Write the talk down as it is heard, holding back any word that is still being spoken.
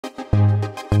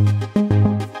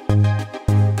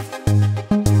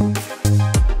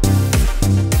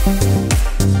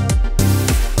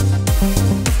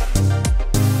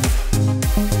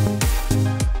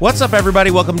What's up,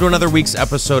 everybody? Welcome to another week's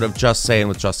episode of Just Saying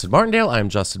with Justin Martindale. I'm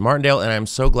Justin Martindale, and I'm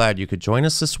so glad you could join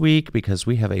us this week because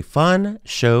we have a fun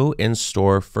show in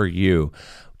store for you.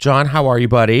 John, how are you,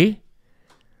 buddy?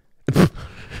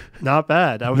 Not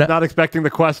bad. I was not expecting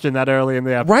the question that early in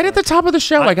the episode. Right at the top of the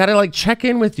show, I got to like check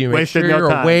in with you, make sure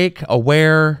you're awake,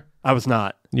 aware. I was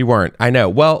not. You weren't. I know.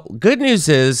 Well, good news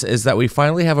is that we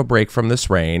finally have a break from this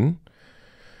rain,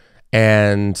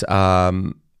 and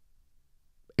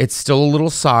it's still a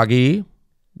little soggy.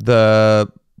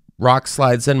 The rock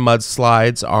slides and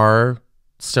mudslides are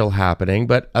still happening,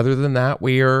 but other than that,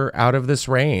 we are out of this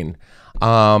rain,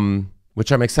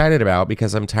 which I'm excited about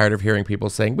because I'm tired of hearing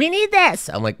people saying, we need this.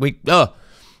 I'm like, we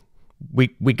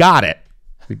got it.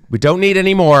 We don't need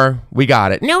any more. We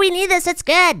got it. No, we need this. It's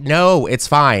good. No, it's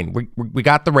fine. We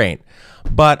got the rain.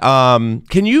 But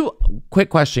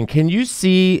quick question. Can you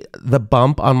see the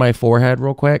bump on my forehead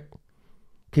real quick?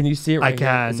 Can you see it right I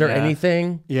can. Here? Is there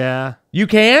anything? Yeah. You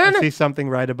can? I see something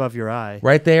right above your eye.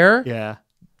 Right there? Yeah.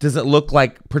 Does it look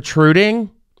like protruding?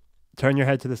 Turn your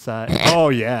head to the side. Oh,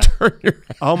 yeah.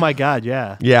 Oh, my God,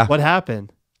 yeah. Yeah. What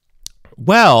happened?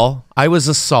 Well, I was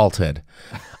assaulted.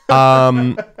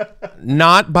 Not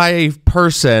by a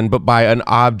person, but by an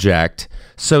object.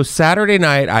 So Saturday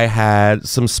night, I had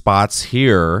some spots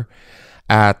here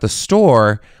at the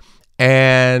store,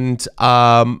 and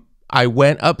I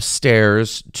went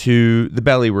upstairs to the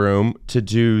belly room to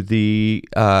do the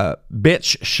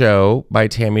Bitch Show by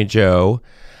Tammy Jo,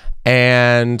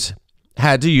 and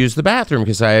had to use the bathroom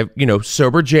because I have,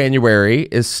 Sober January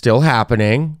is still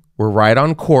happening. We're right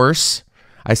on course.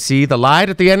 I see the light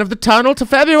at the end of the tunnel to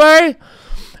February.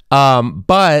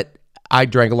 But I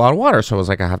drank a lot of water, so I was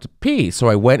like, I have to pee. So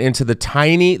I went into the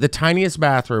tiniest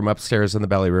bathroom upstairs in the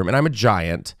belly room, and I'm a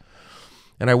giant.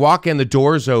 And I walk in, the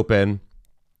door's open,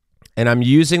 and I'm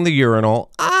using the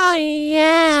urinal. Oh,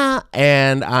 yeah.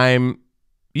 And I'm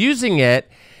using it,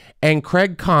 and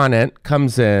Craig Conant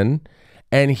comes in,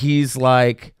 and he's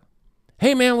like,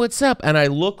 hey, man, what's up? And I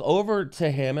look over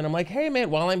to him, and I'm like, hey, man,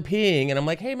 while I'm peeing, and I'm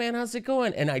like, hey, man, how's it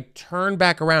going? And I turn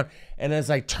back around, and as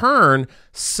I turn,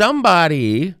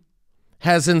 somebody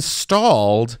has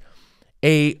installed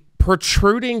a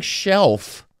protruding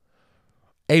shelf,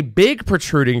 a big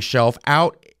protruding shelf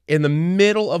out in the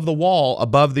middle of the wall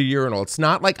above the urinal. It's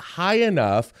not like high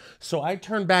enough, so I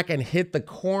turn back and hit the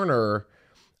corner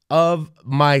of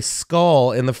my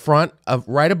skull in the front of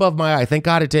right above my eye. Thank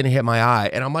God it didn't hit my eye.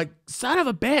 And I'm like, son of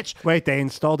a bitch. Wait, they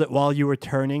installed it while you were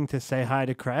turning to say hi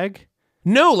to Craig?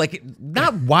 No, like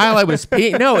not while I was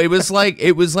peeing. No, it was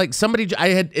like somebody,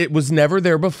 it was never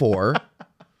there before.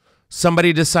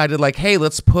 Somebody decided like, hey,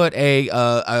 let's put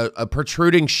a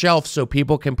protruding shelf so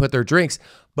people can put their drinks.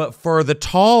 But for the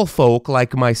tall folk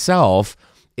like myself,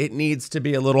 it needs to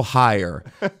be a little higher.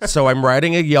 So I'm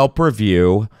writing a Yelp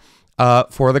review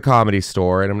for the Comedy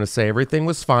Store, and I'm going to say everything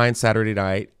was fine Saturday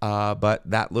night, but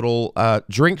that little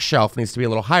drink shelf needs to be a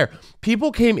little higher.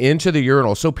 People came into the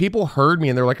urinal, so people heard me,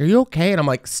 and they're like, are you okay? And I'm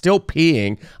like, still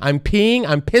peeing. I'm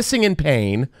pissing in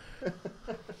pain.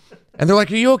 And they're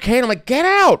like, are you okay? And I'm like, get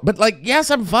out. But like,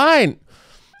 yes, I'm fine.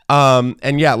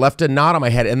 And yeah, left a knot on my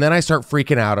head. And then I start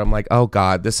freaking out. I'm like, oh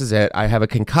God, this is it. I have a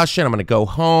concussion. I'm going to go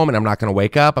home, and I'm not going to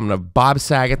wake up. I'm going to Bob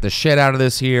Saget the shit out of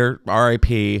this here.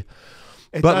 R.I.P.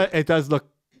 It does look.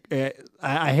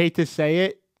 I hate to say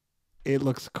it. It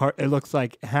looks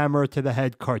like hammer to the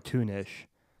head cartoonish.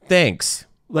 Thanks.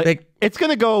 Like it's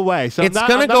gonna go away. So it's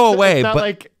gonna go away. It's not but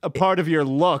like a part of your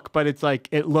look, but it's like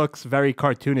it looks very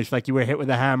cartoonish, like you were hit with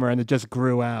a hammer and it just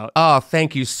grew out. Oh,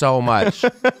 thank you so much.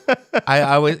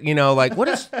 I was, like what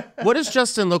does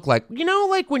Justin look like?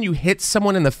 Like when you hit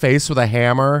someone in the face with a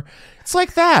hammer, it's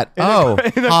like that.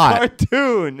 In a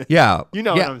cartoon. Yeah, what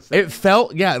I'm saying. It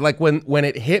felt like when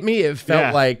it hit me, it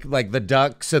felt like the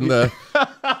ducks and the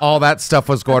all that stuff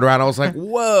was going around. I was like,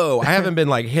 whoa! I haven't been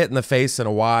like hit in the face in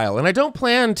a while, and I don't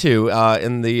plan to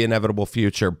in the inevitable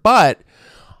future. But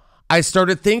I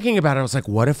started thinking about it. I was like,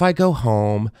 what if I go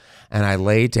home and I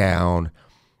lay down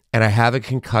and I have a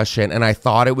concussion, and I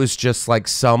thought it was just like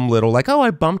some little like, oh,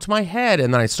 I bumped my head,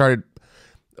 and then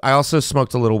I also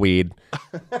smoked a little weed.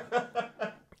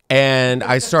 And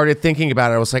I started thinking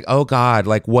about it. I was like, oh God,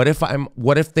 like what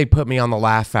if they put me on the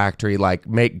Laugh Factory, like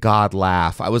make God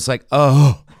laugh? I was like,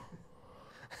 oh,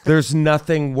 there's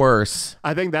nothing worse.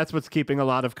 I think that's what's keeping a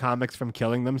lot of comics from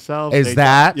killing themselves. Is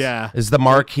the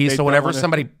marquee. So whenever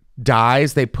somebody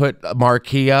dies, they put a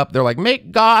marquee up. They're like,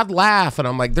 make God laugh. And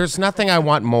I'm like, there's nothing I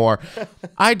want more.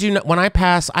 I do not, when I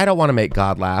pass, I don't want to make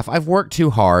God laugh. I've worked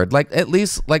too hard. Like, at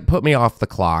least like put me off the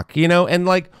clock, and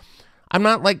like, I'm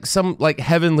not like some like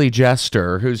heavenly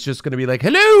jester who's just going to be like,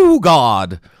 hello,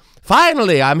 God.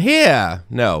 finally, I'm here.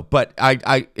 No, but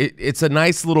it's a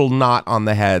nice little knot on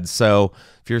the head. So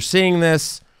if you're seeing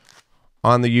this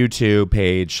on the YouTube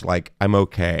page, like, I'm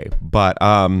okay. But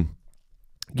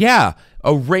yeah,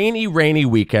 a rainy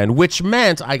weekend, which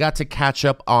meant I got to catch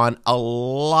up on a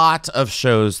lot of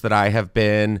shows that I have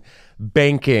been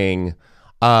banking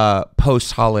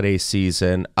post-holiday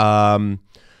season.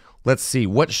 Let's see,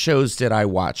 what shows did I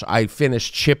watch? I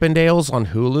finished Chippendales on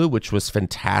Hulu, which was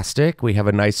fantastic. We have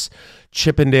a nice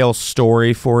Chippendale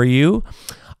story for you.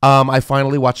 I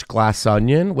finally watched Glass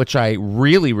Onion, which I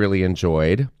really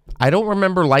enjoyed. I don't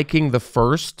remember liking the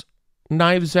first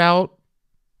Knives Out.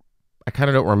 I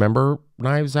kind of don't remember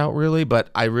Knives Out really,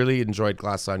 but I really enjoyed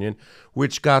Glass Onion,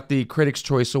 which got the Critics'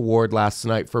 Choice Award last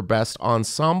night for Best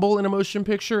Ensemble in a Motion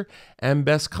Picture and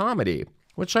Best Comedy,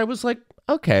 which I was like,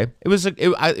 okay. It was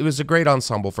a great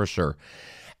ensemble for sure.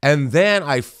 And then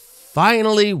I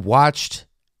finally watched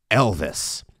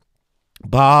Elvis,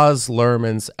 Baz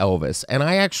Luhrmann's Elvis, and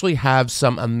I actually have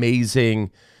some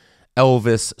amazing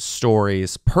Elvis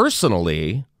stories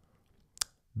personally,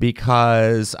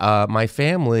 because my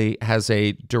family has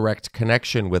a direct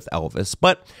connection with Elvis.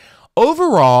 But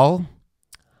overall,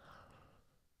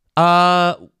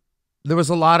 there was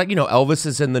a lot of, Elvis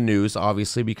is in the news,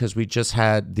 obviously, because we just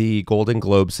had the Golden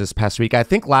Globes this past week. I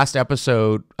think last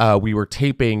episode we were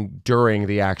taping during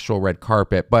the actual red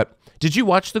carpet. But did you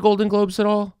watch the Golden Globes at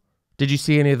all? Did you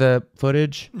see any of the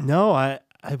footage? No, I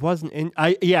wasn't in.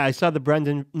 I saw the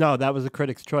Brendan. No, that was a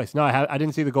Critics' Choice. No, I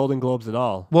didn't see the Golden Globes at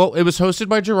all. Well, it was hosted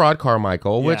by Gerard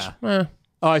Carmichael, which. Oh,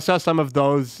 I saw some of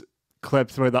those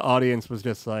clips where the audience was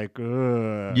just like,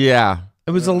 ugh. Yeah,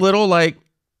 it was a little like,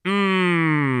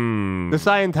 The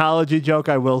Scientology joke,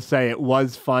 I will say, it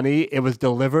was funny. It was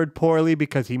delivered poorly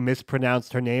because he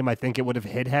mispronounced her name. I think it would have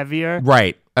hit heavier.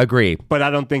 Right. Agree. But I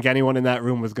don't think anyone in that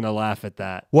room was going to laugh at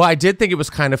that. Well, I did think it was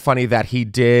kind of funny that he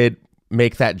did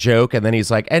make that joke, and then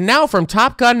he's like, and now from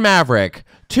Top Gun Maverick,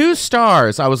 2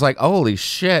 stars. I was like, holy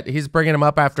shit, he's bringing him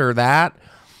up after that.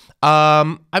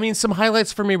 I mean, some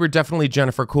highlights for me were definitely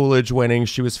Jennifer Coolidge winning.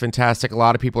 She was fantastic. A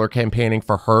lot of people are campaigning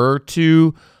for her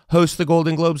to host the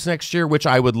Golden Globes next year, which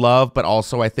I would love, but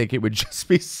also I think it would just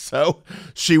be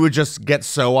she would just get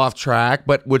so off track,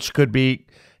 but which could be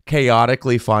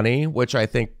chaotically funny, which I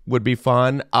think would be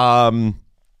fun.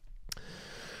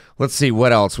 Let's see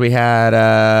what else we had.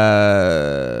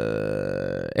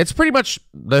 It's pretty much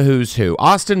the who's who.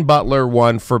 Austin Butler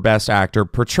won for Best Actor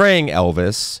portraying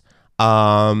Elvis.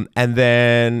 And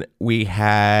then we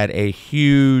had a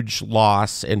huge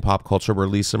loss in pop culture where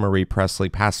Lisa Marie Presley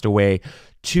passed away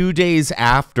 2 days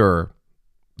after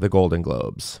the Golden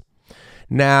Globes.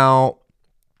 Now,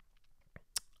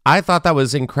 I thought that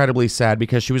was incredibly sad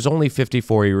because she was only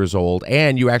 54 years old,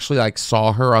 and you actually like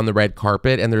saw her on the red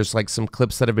carpet, and there's like some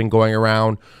clips that have been going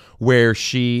around where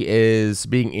she is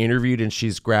being interviewed and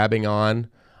she's grabbing on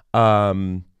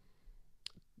to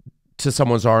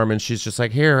someone's arm, and she's just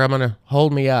like, here, I'm gonna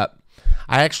hold me up.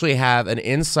 I actually have an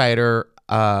insider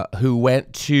who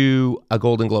went to a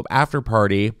Golden Globe after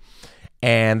party,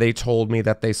 and they told me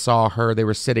that they saw her, they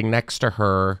were sitting next to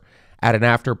her at an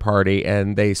after party,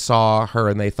 and they saw her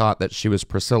and they thought that she was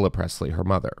Priscilla Presley, her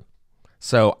mother.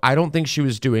 So I don't think she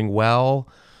was doing well.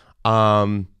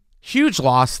 Huge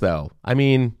loss, though. I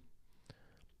mean,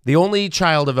 the only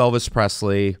child of Elvis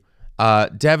Presley,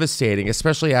 devastating,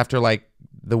 especially after like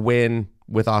the win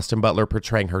with Austin Butler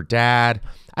portraying her dad.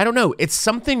 I don't know. It's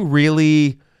something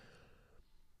really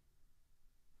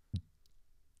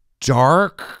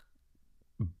dark,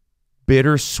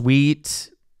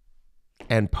 bittersweet,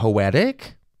 and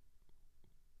poetic.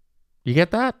 You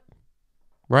get that?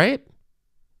 Right?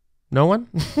 No one?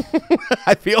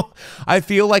 I feel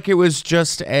like it was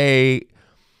just a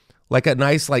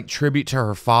nice like tribute to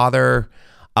her father.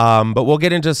 But we'll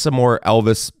get into some more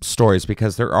Elvis stories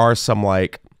because there are some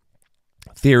like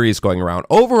theories going around.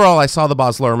 Overall, I saw the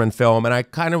Baz Luhrmann film and I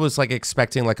kind of was like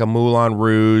expecting like a Moulin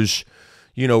Rouge,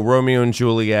 Romeo and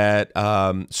Juliet,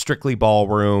 Strictly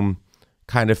Ballroom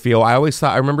kind of feel. I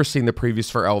remember seeing the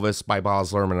previews for Elvis by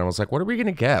Baz Luhrmann and I was like, what are we going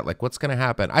to get? Like, what's going to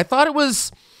happen? I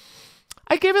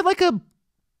gave it like a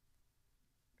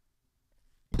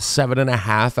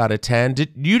 7.5 out of 10.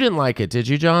 You didn't like it, did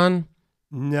you, John?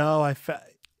 No, I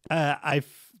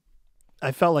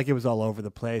felt like it was all over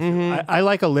the place. I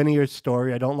like a linear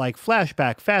story. I don't like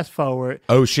flashback, fast forward.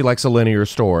 Oh, she likes a linear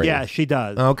story. Yeah, she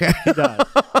does. Okay. She does.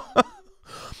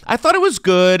 I thought it was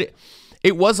good.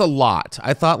 It was a lot.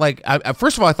 I thought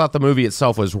first of all, I thought the movie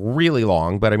itself was really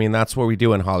long, but I mean, that's what we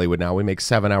do in Hollywood now. We make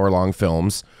 7-hour long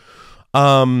films.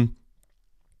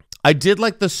 I did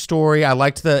like the story. I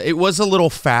liked it was a little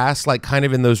fast, like kind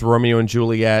of in those Romeo and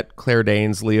Juliet, Claire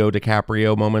Danes, Leo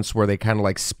DiCaprio moments where they kind of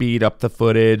like speed up the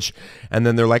footage. And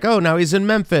then they're like, oh, now he's in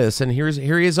Memphis and here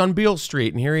he is on Beale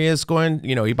Street. And here he is going,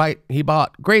 you know, he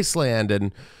bought Graceland.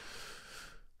 And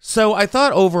so I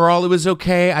thought overall it was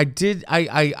okay.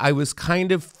 I was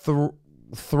kind of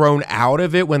thrown out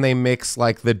of it when they mix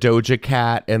like the Doja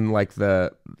Cat and like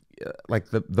the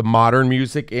modern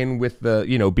music in with the,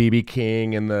 you know, BB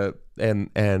King and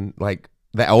and like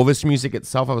the Elvis music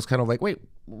itself. I was kind of like, wait,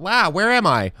 wow, where am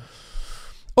I?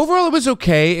 Overall, it was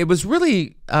okay. It was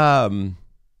really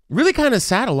really kind of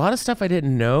sad. A lot of stuff I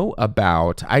didn't know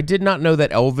about. I did not know that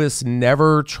Elvis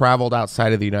never traveled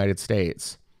outside of the United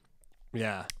States.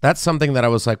 Yeah. That's something that I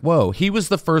was like, whoa, he was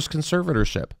the first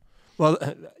conservatorship. Well,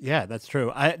 yeah, that's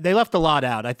true. They left a lot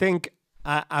out. I think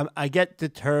I get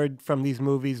deterred from these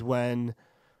movies when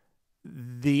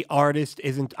the artist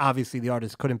isn't, obviously the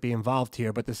artist couldn't be involved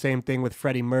here, but the same thing with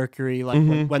Freddie Mercury.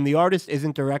 Like when the artist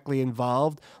isn't directly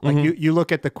involved, like you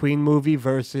look at the Queen movie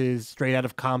versus Straight Outta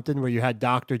Compton, where you had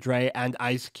Dr. Dre and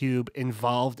Ice Cube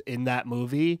involved in that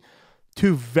movie,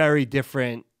 two very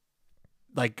different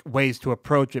like ways to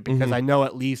approach it, because I know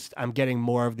at least I'm getting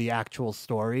more of the actual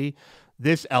story.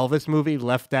 This Elvis movie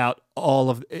left out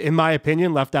in my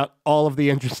opinion, left out all of the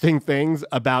interesting things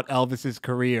about Elvis's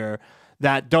career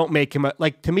that don't make him,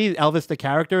 like, to me, Elvis the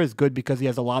character is good because he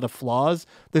has a lot of flaws.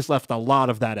 This left a lot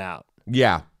of that out.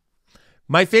 Yeah.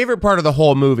 My favorite part of the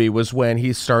whole movie was when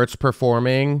he starts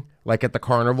performing, like at the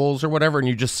carnivals or whatever, and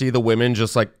you just see the women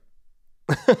just like,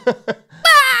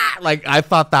 ah! Like, I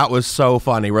thought that was so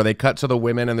funny, where they cut to the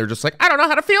women and they're just like, I don't know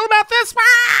how to feel about this.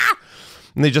 Ah!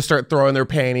 And they just start throwing their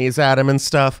panties at him and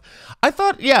stuff. I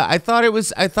thought it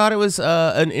was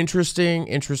an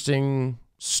interesting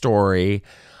story.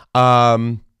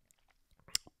 And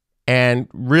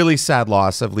really sad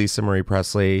loss of Lisa Marie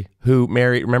Presley, who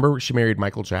remember she married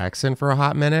Michael Jackson for a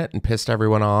hot minute and pissed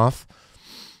everyone off.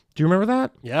 Do you remember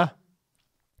that? Yeah.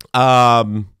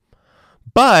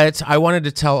 But I wanted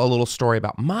to tell a little story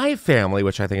about my family,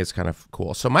 which I think is kind of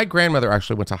cool. So my grandmother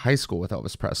actually went to high school with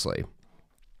Elvis Presley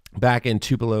back in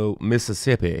Tupelo,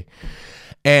 Mississippi.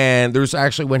 And there's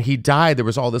actually, when he died, there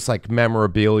was all this like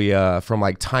memorabilia from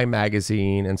like Time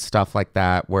magazine and stuff like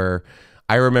that, where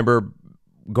I remember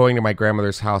going to my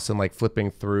grandmother's house and like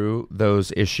flipping through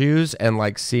those issues and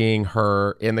like seeing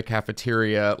her in the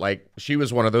cafeteria. Like, she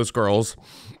was one of those girls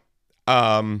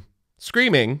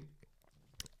screaming.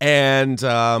 And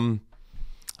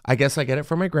I guess I get it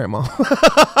from my grandma.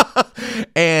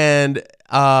 And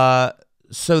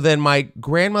so then my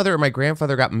grandmother and my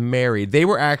grandfather got married. They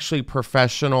were actually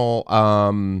professional. I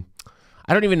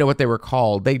don't even know what they were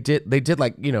called. They did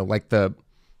like, you know, like the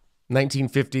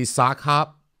 1950s sock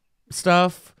hop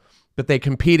stuff, but they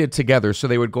competed together. So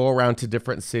they would go around to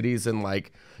different cities and,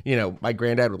 like, you know, my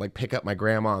granddad would like pick up my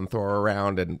grandma and throw her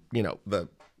around, and, you know, the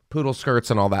poodle skirts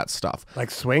and all that stuff.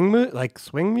 Like swing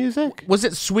music? Was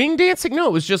it swing dancing? No,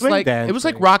 it was just like dancing. It was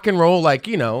like rock and roll, like,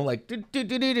 you know, like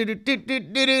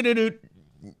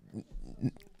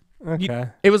okay.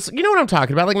 It was, you know what I'm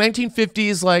talking about, like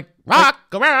 1950s, like rock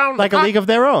around, like rock. A League of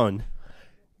Their Own.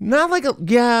 Not like a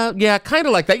yeah, kind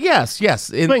of like that. Yes,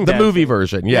 in swing the dancing. Movie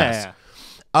version. Yes.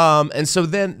 Yeah. And so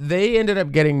then they ended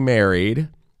up getting married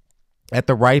at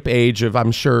the ripe age of, I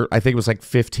think it was like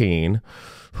 15.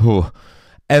 Whew.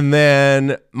 And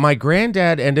then my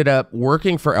granddad ended up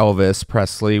working for Elvis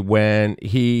Presley when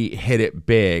he hit it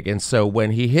big. And so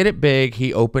when he hit it big,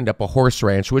 he opened up a horse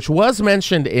ranch, which was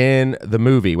mentioned in the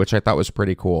movie, which I thought was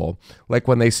pretty cool. Like,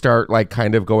 when they start like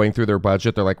kind of going through their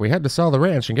budget, they're like, we had to sell the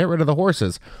ranch and get rid of the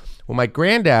horses. Well, my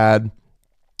granddad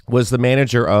was the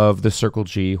manager of the Circle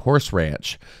G horse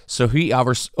ranch. So he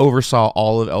oversaw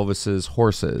all of Elvis's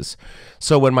horses.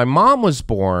 So when my mom was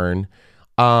born,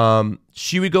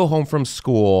 she would go home from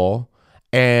school,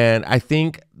 and I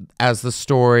think, as the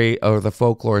story or the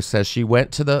folklore says, she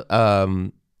went to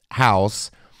the house,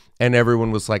 and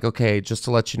everyone was like, okay, just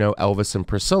to let you know, Elvis and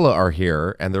Priscilla are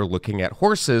here, and they're looking at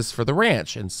horses for the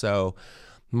ranch. And so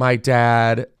my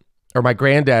granddad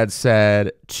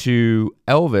said to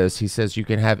Elvis, he says, you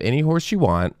can have any horse you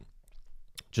want,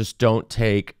 just don't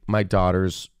take my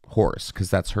daughter's horse,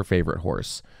 because that's her favorite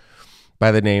horse,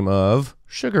 by the name of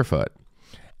Sugarfoot.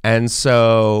 And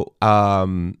so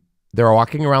they're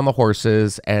walking around the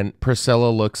horses, and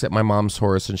Priscilla looks at my mom's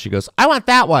horse and she goes, I want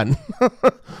that one.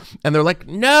 And they're like,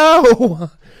 no.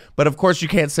 But of course you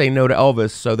can't say no to Elvis.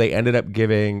 So they ended up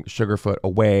giving Sugarfoot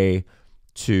away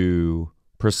to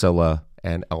Priscilla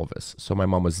and Elvis. So my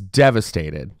mom was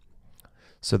devastated.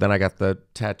 So then I got the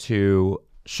tattoo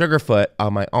Sugarfoot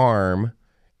on my arm.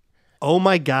 Oh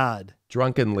my God.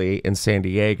 drunkenly in San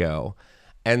Diego.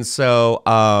 And so,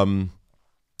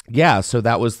 yeah, so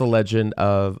that was the legend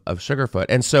of Sugarfoot.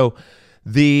 And so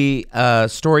the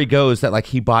story goes that like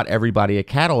he bought everybody a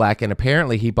Cadillac, and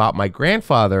apparently he bought my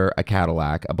grandfather a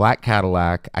Cadillac, a black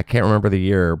Cadillac. I can't remember the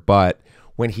year, but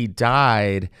when he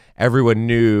died, everyone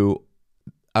knew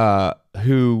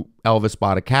who Elvis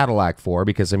bought a Cadillac for,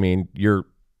 because I mean, you're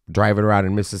driving around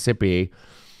in Mississippi,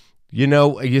 you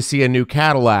know, you see a new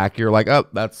Cadillac, you're like, oh,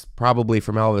 that's probably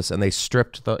from Elvis. And they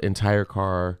stripped the entire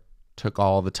car, took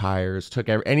all the tires, took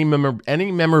any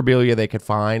memorabilia they could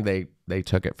find. They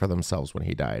took it for themselves when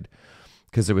he died,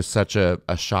 because it was such a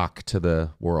shock to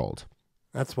the world.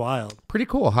 That's wild. Pretty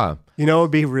cool, huh? You know, it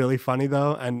would be really funny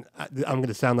though, and I'm going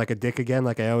to sound like a dick again,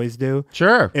 like I always do.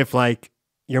 Sure. If like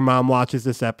your mom watches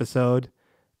this episode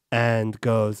and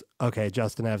goes, okay,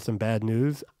 Justin, I have some bad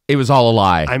news. It was all a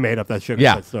lie. I made up that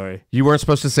Sugarfoot story. You weren't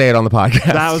supposed to say it on the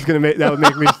podcast. That would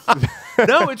make me.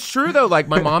 No, it's true though. Like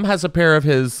my mom has a pair of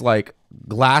his like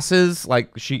glasses.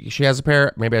 Like she has a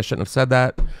pair. Maybe I shouldn't have said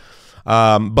that.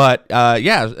 But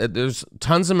yeah, there's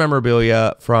tons of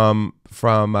memorabilia from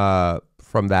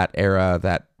that era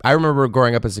that I remember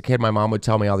growing up as a kid. My mom would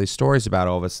tell me all these stories about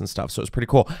Elvis and stuff, so it's pretty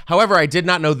cool. However, I did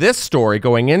not know this story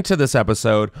going into this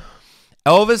episode.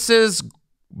 Elvis's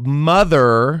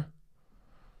mother,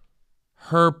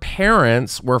 her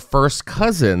parents were first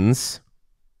cousins,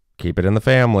 keep it in the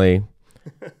family,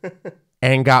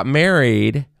 and got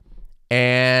married.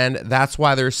 And that's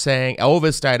why they're saying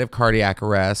Elvis died of cardiac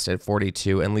arrest at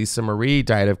 42 and Lisa Marie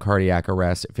died of cardiac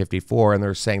arrest at 54. And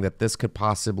they're saying that this could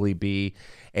possibly be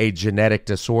a genetic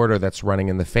disorder that's running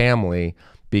in the family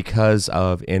because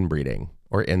of inbreeding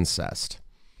or incest.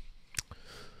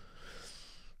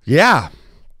 Yeah.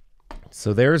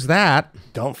 So there's that.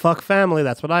 Don't fuck family.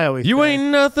 That's what I always You say.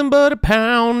 ain't nothing but a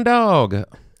pound dog.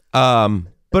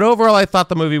 But overall, I thought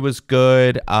the movie was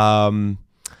good.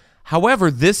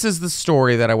 However, this is the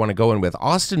story that I want to go in with.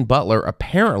 Austin Butler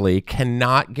apparently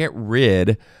cannot get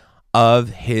rid of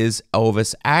his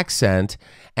Elvis accent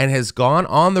and has gone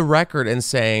on the record and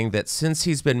saying that since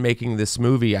he's been making this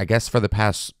movie, I guess for the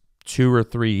past 2 or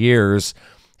 3 years,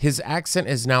 his accent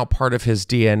is now part of his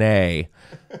DNA,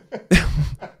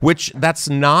 which that's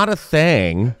not a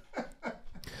thing.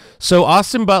 So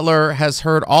Austin Butler has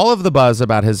heard all of the buzz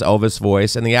about his Elvis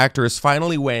voice, and the actor is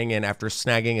finally weighing in after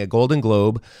snagging a Golden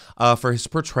Globe for his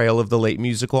portrayal of the late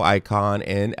musical icon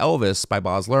in Elvis by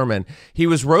Baz Luhrmann. He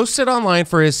was roasted online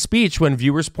for his speech when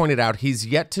viewers pointed out he's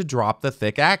yet to drop the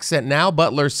thick accent. Now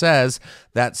Butler says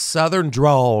that Southern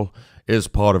drawl is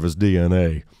part of his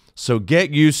DNA. So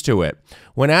get used to it.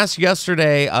 When asked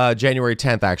yesterday, January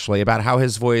 10th, actually, about how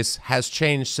his voice has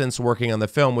changed since working on the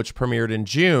film, which premiered in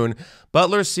June,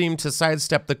 Butler seemed to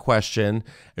sidestep the question.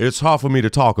 It's hard for me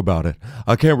to talk about it.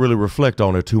 I can't really reflect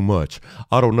on it too much.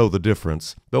 I don't know the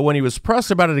difference. But when he was pressed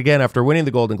about it again after winning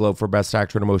the Golden Globe for Best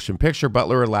Actor in a Motion Picture,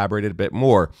 Butler elaborated a bit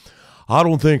more. I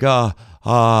don't think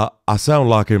I sound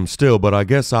like him still, but I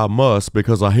guess I must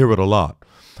because I hear it a lot.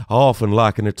 I often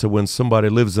liken it to when somebody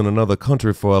lives in another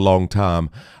country for a long time.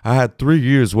 I had 3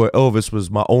 years where Elvis was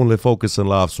my only focus in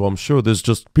life, so I'm sure there's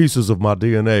just pieces of my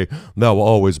DNA that will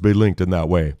always be linked in that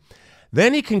way.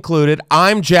 Then he concluded,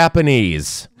 I'm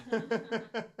Japanese.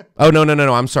 Oh, no,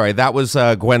 I'm sorry. That was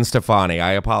Gwen Stefani.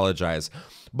 I apologize.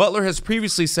 Butler has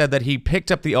previously said that he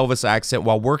picked up the Elvis accent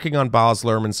while working on Baz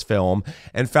Luhrmann's film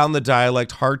and found the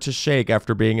dialect hard to shake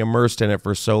after being immersed in it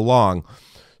for so long.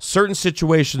 Certain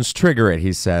situations trigger it,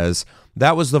 he says.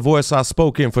 That was the voice I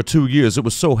spoke in for 2 years. It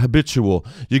was so habitual.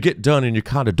 You get done and you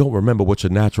kind of don't remember what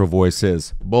your natural voice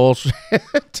is.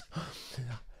 Bullshit.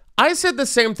 I said the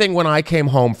same thing when I came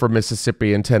home from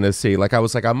Mississippi and Tennessee. Like, I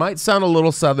was like, I might sound a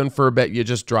little Southern for a bit. You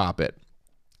just drop it.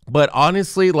 But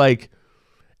honestly, like,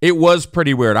 it was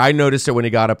pretty weird. I noticed it when he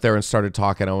got up there and started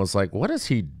talking. I was like, what is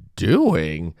he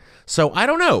doing? So I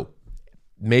don't know.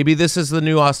 Maybe this is the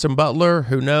new Austin Butler.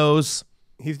 Who knows?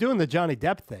 He's doing the Johnny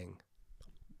Depp thing.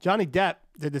 Johnny Depp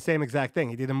did the same exact thing.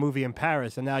 He did a movie in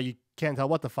Paris, and now you can't tell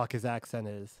what the fuck his accent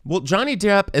is. Well, Johnny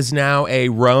Depp is now a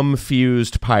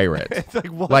rum-fused pirate. It's like,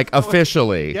 what? Like,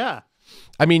 officially. Yeah.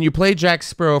 I mean, you play Jack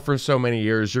Sparrow for so many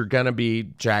years, you're going to be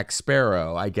Jack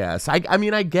Sparrow, I guess. I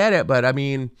mean, I get it, but I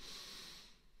mean,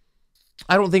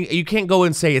 I don't think you can't go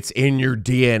and say it's in your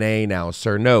DNA now,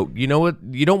 sir. No, you know what?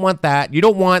 You don't want that. You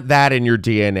don't want that in your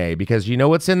DNA because you know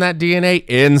what's in that DNA?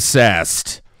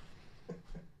 Incest.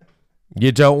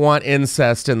 You don't want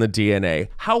incest in the DNA.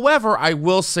 However, I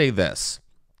will say this.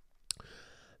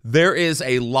 There is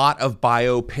a lot of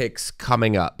biopics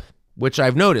coming up, which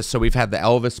I've noticed. So we've had the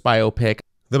Elvis biopic,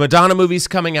 The Madonna movie's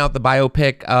coming out, the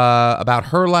biopic about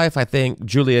her life. I think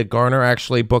Julia Garner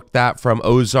actually booked that from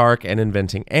Ozark and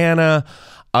Inventing Anna.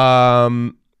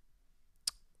 There's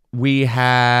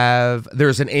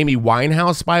an Amy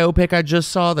Winehouse biopic I just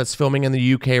saw that's filming in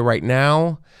the UK right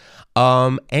now.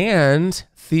 And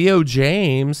Theo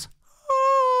James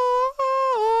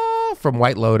from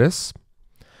White Lotus,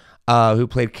 who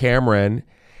played Cameron,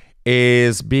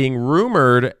 is being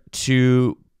rumored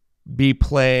to be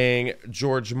playing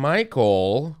George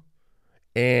Michael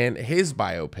in his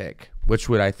biopic, which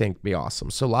would, I think, be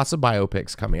awesome. So lots of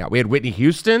biopics coming out. We had Whitney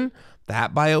Houston.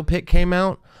 That biopic came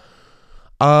out.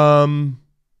 Any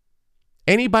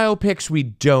biopics we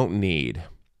don't need?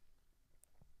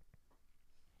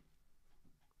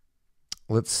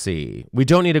 Let's see. We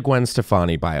don't need a Gwen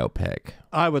Stefani biopic.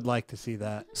 I would like to see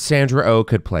that. Sandra Oh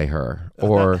could play her,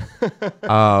 or,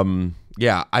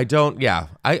 yeah. I don't. Yeah,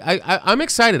 I'm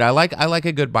excited. I like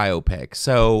a good biopic.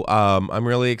 So, I'm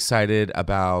really excited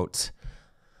about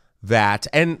that.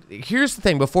 And here's the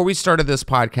thing: before we started this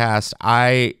podcast,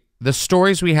 the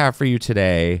stories we have for you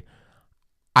today,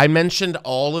 I mentioned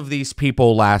all of these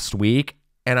people last week,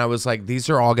 and I was like, these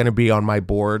are all going to be on my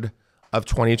board of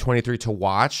 2023 to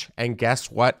watch. And guess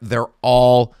what? They're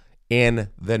all in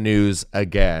the news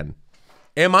again.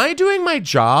 Am I doing my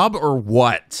job or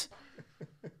what?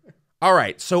 All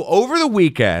right. So over the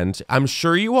weekend, I'm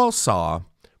sure you all saw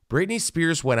Britney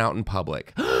Spears went out in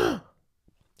public.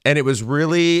 And it was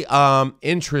really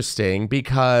interesting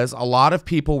because a lot of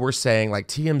people were saying, like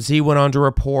TMZ went on to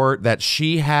report that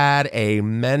she had a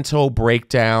mental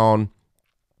breakdown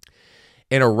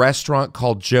in a restaurant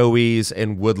called Joey's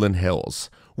in Woodland Hills,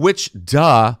 which,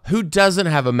 duh, who doesn't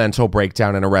have a mental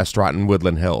breakdown in a restaurant in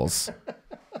Woodland Hills?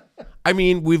 I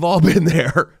mean, we've all been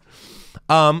there.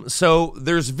 So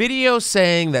there's video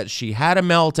saying that she had a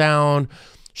meltdown.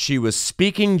 She was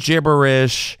speaking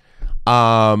gibberish.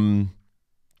 And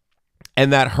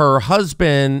that her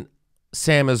husband,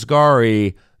 Sam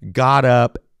Asghari, got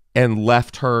up and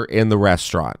left her in the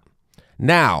restaurant.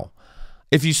 Now,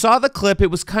 if you saw the clip,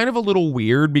 it was kind of a little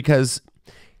weird because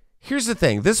here's the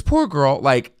thing. This poor girl,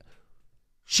 like,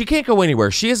 she can't go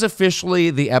anywhere. She is officially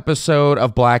the episode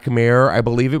of Black Mirror. I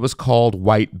believe it was called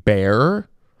White Bear,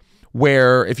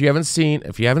 where if you haven't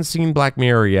seen Black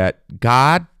Mirror yet,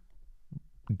 God,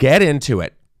 get into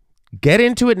it. Get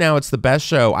into it now. It's the best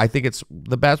show. I think it's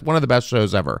the best, one of the best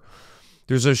shows ever.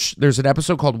 There's an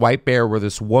episode called White Bear where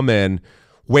this woman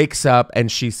wakes up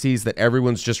and she sees that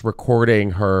everyone's just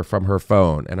recording her from her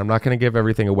phone. And I'm not going to give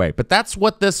everything away, but that's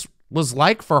what this was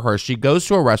like for her. She goes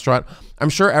to a restaurant. I'm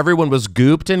sure everyone was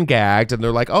gooped and gagged and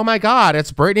they're like, oh my God,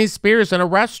 it's Britney Spears in a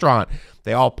restaurant.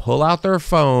 They all pull out their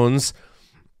phones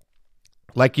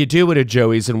like you do at a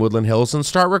Joey's in Woodland Hills and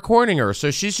start recording her.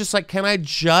 So she's just like, can I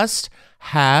just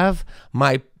have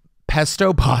my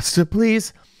pesto pasta,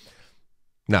 please?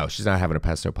 No, she's not having a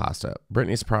pesto pasta.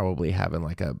 Britney's probably having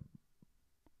like a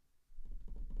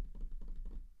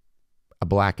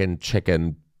blackened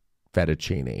chicken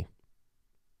fettuccine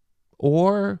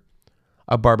or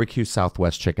a barbecue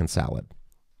Southwest chicken salad.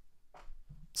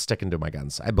 Sticking to my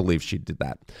guns. I believe she did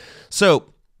that.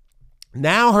 So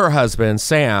now her husband,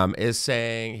 Sam, is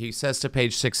saying, he says to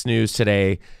Page 6 News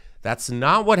today, that's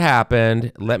not what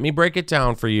happened. Let me break it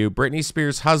down for you. Britney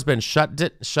Spears' husband shut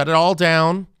it all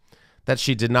down, that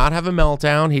she did not have a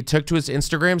meltdown. He took to his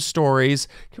Instagram stories.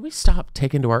 Can we stop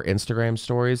taking to our Instagram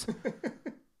stories?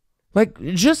 Like,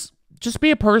 just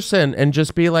be a person and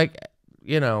just be like,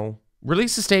 you know,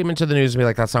 release a statement to the news and be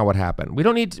like, that's not what happened. We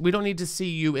don't need to see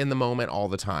you in the moment all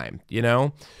the time, you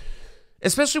know?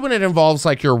 Especially when it involves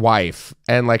like your wife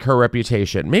and like her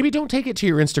reputation. Maybe don't take it to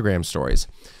your Instagram stories.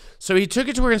 So he took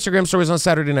it to her Instagram stories on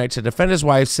Saturday night to defend his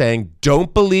wife, saying,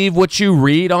 don't believe what you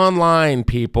read online,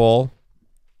 people.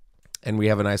 And we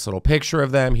have a nice little picture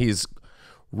of them. He's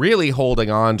really holding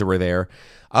on to her there.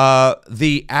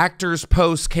 The actor's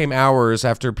post came hours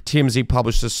after TMZ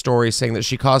published a story saying that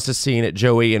she caused a scene at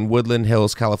Joey in Woodland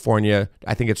Hills, California.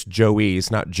 I think it's Joey's,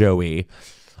 not Joey.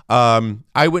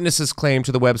 Eyewitnesses claim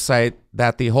to the website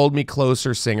that the Hold Me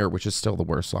Closer singer, which is still the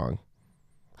worst song,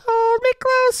 Hold Me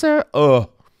Closer,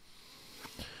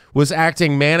 was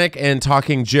acting manic and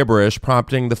talking gibberish,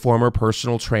 prompting the former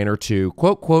personal trainer to,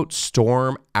 quote, quote,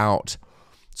 storm out.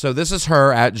 So this is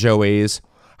her at Joey's.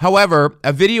 However,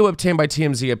 a video obtained by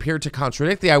TMZ appeared to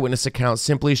contradict the eyewitness account,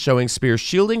 simply showing Spears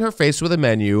shielding her face with a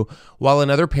menu while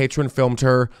another patron filmed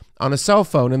her on a cell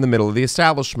phone in the middle of the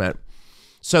establishment.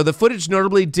 So the footage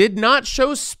notably did not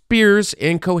show Spears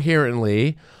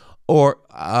incoherently or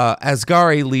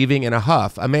Asghari leaving in a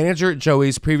huff. A manager at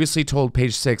Joey's previously told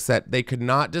Page Six that they could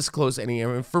not disclose any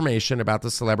information about the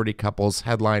celebrity couple's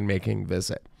headline-making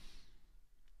visit.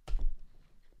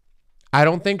 I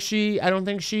don't think she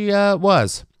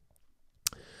was.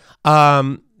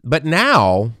 But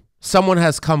now someone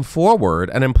has come forward,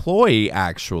 an employee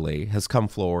actually has come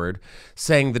forward,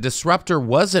 saying the disruptor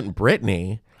wasn't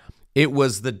Britney. It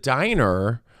was the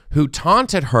diner who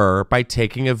taunted her by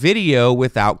taking a video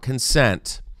without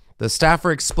consent. The staffer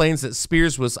explains that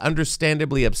Spears was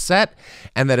understandably upset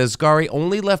and that Asghari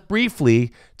only left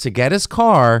briefly to get his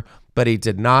car, but he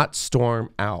did not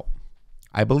storm out.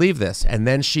 I believe this. And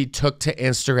then she took to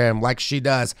Instagram like she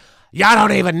does. Y'all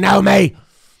don't even know me.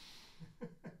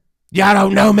 Y'all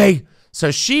don't know me.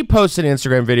 So she posted an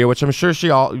Instagram video, which I'm sure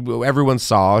everyone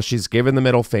saw. She's given the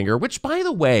middle finger, which, by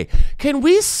the way, can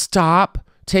we stop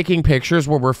taking pictures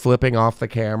where we're flipping off the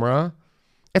camera?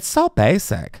 It's so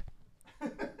basic.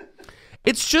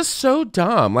 It's just so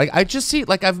dumb. Like, I just see,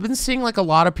 like, I've been seeing, like, a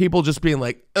lot of people just being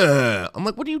like, ugh. I'm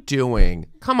like, what are you doing?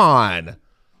 Come on.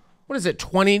 What is it,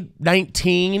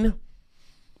 2019?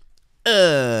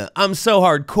 I'm so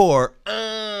hardcore.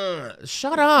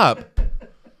 Shut up.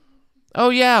 Oh,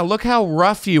 yeah, look how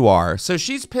rough you are. So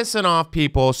she's pissing off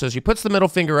people. So she puts the middle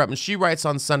finger up and she writes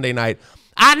on Sunday night,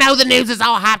 I know the news is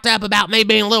all hyped up about me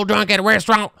being a little drunk at a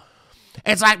restaurant.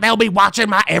 It's like they'll be watching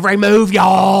my every move,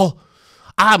 y'all.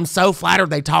 I'm so flattered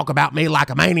they talk about me like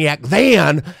a maniac,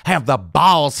 then have the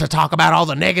balls to talk about all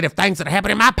the negative things that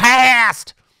happened in my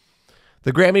past.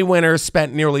 The Grammy winner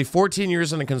spent nearly 14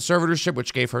 years in a conservatorship,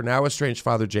 which gave her now estranged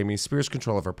father, Jamie Spears,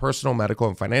 control of her personal, medical,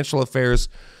 and financial affairs.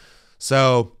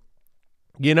 So,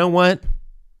 you know what?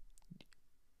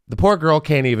 The poor girl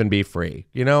can't even be free.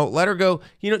 You know, let her go.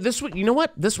 You know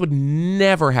what? This would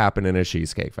never happen in a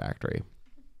Cheesecake Factory.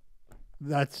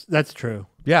 That's true.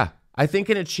 Yeah. I think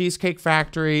in a Cheesecake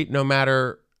Factory,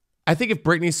 I think if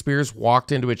Britney Spears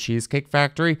walked into a Cheesecake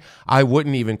Factory, I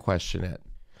wouldn't even question it.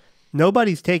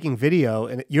 Nobody's taking video,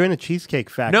 and you're in a Cheesecake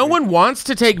Factory. No one wants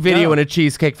to take video in a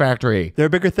Cheesecake Factory. There are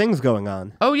bigger things going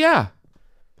on. Oh, yeah.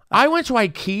 I went to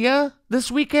IKEA this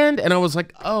weekend, and I was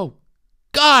like, oh,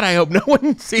 God, I hope no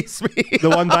one sees me.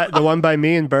 the one by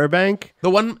me in Burbank? The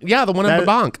one in the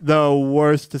bank. The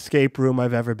worst escape room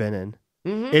I've ever been in.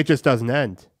 Mm-hmm. It just doesn't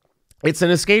end. It's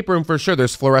an escape room for sure.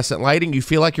 There's fluorescent lighting. You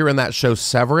feel like you're in that show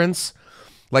Severance.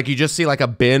 Like you just see like a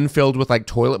bin filled with like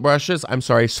toilet brushes. I'm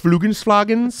sorry,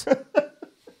 Slugensflagens.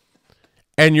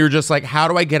 And you're just like, how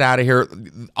do I get out of here?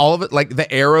 All of it, like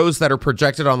the arrows that are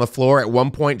projected on the floor at one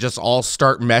point just all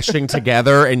start meshing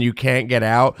together and you can't get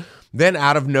out. Then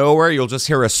out of nowhere, you'll just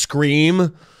hear a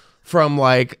scream from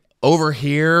like over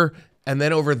here and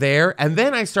then over there. And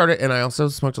then I also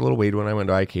smoked a little weed when I went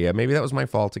to IKEA. Maybe that was my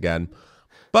fault again.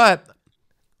 But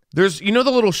there's, the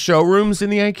little showrooms in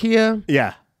the IKEA?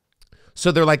 Yeah.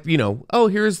 So they're like, oh,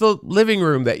 here's the living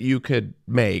room that you could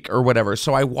make or whatever.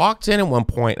 So I walked in at one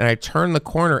point and I turned the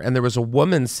corner and there was a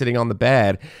woman sitting on the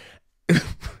bed.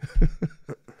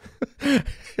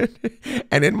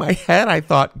 And in my head, I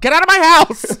thought, get out of my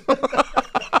house.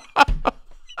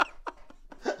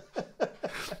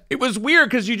 It was weird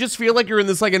because you just feel like you're in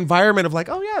this like environment of like,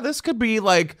 oh, yeah, this could be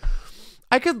like,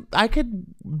 I could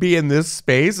be in this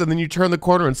space. And then you turn the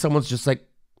corner and someone's just like,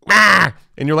 ah!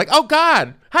 And you're like, oh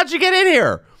God, how'd you get in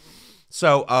here?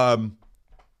 So,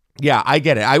 yeah, I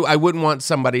get it. I wouldn't want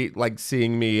somebody like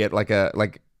seeing me at like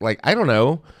I don't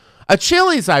know, a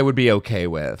Chili's I would be okay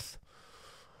with.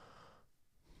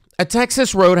 A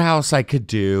Texas Roadhouse I could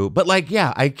do, but like,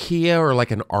 yeah, IKEA or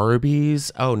like an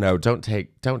Arby's. Oh no, don't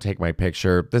take my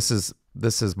picture. This is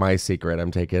my secret.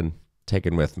 I'm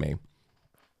taking with me.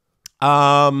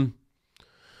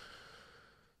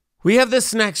 We have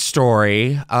this next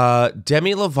story.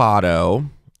 Demi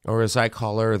Lovato, or as I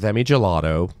call her, Demi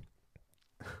Gelato,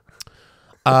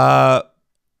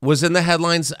 was in the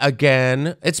headlines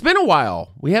again. It's been a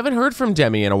while. We haven't heard from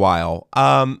Demi in a while.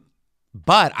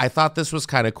 But I thought this was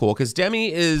kind of cool because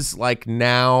Demi is like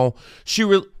now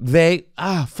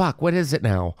what is it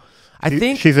now? I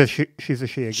think she's a she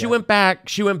again. She went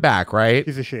back, right?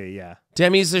 She's a she, yeah.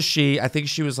 Demi's a she. I think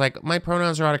she was like, my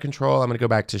pronouns are out of control. I'm going to go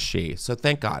back to she. So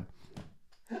thank God.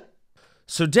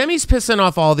 So Demi's pissing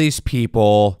off all these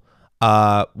people.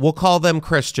 We'll call them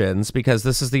Christians because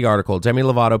this is the article. Demi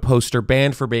Lovato poster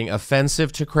banned for being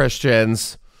offensive to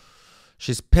Christians.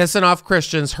 She's pissing off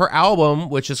Christians. Her album,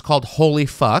 which is called Holy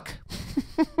Fuck.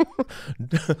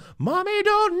 Mommy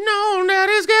don't know that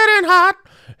it's getting hot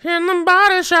in the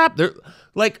body shop.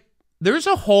 There's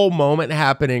a whole moment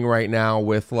happening right now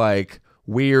with like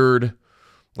weird,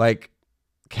 like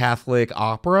Catholic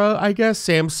opera, I guess.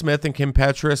 Sam Smith and Kim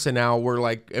Petras, and now we're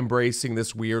like embracing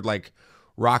this weird like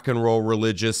rock and roll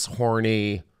religious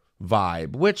horny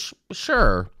vibe, which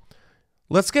sure,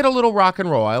 let's get a little rock and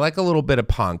roll. I like a little bit of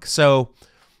punk. So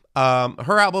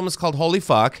her album is called Holy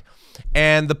Fuck,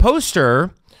 and the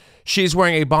poster, she's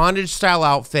wearing a bondage style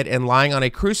outfit and lying on a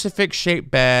crucifix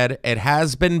shaped bed. It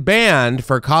has been banned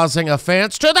for causing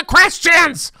offense to the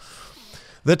Christians.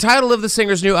 The title of the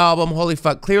singer's new album, Holy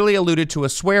Fuck, clearly alluded to a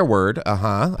swear word.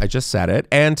 I just said it.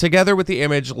 And together with the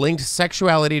image, linked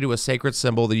sexuality to a sacred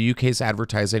symbol the UK's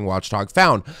advertising watchdog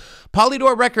found.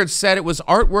 Polydor Records said it was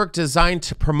artwork designed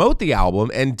to promote the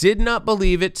album and did not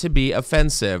believe it to be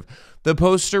offensive. The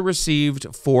poster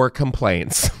received 4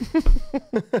 complaints.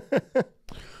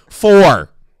 4.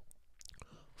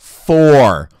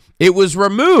 It was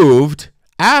removed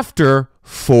after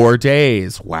 4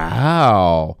 days.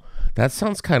 Wow. That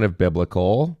sounds kind of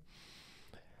biblical.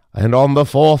 And on the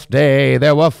 4th day,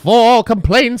 there were 4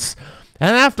 complaints.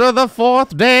 And after the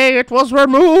 4th day, it was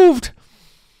removed.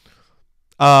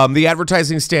 The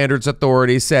Advertising Standards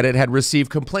Authority said it had received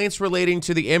complaints relating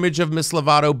to the image of Miss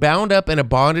Lovato bound up in a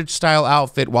bondage-style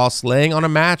outfit whilst laying on a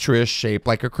mattress shaped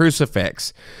like a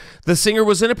crucifix. The singer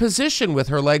was in a position with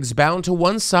her legs bound to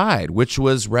one side, which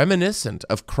was reminiscent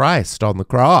of Christ on the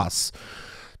cross.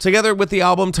 Together with the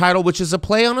album title, which is a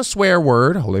play on a swear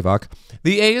word, holy fuck,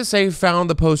 the ASA found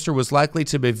the poster was likely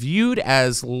to be viewed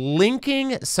as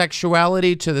linking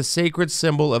sexuality to the sacred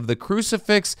symbol of the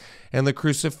crucifix and the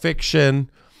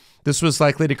crucifixion. This was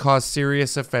likely to cause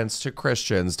serious offense to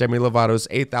Christians. Demi Lovato's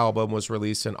 8th album was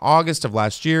released in August of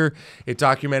last year. It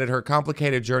documented her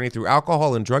complicated journey through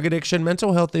alcohol and drug addiction,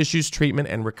 mental health issues, treatment,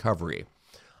 and recovery.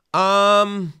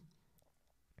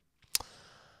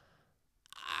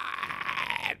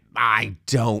 I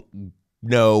don't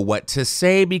know what to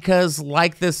say because,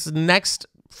 like this next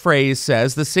phrase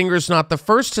says, the singer's not the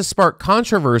first to spark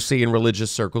controversy in religious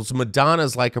circles.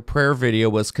 Madonna's Like a Prayer video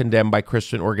was condemned by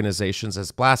Christian organizations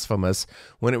as blasphemous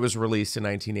when it was released in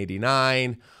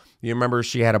 1989. You remember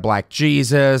she had a black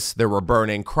Jesus. There were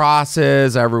burning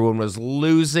crosses. Everyone was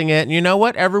losing it. And you know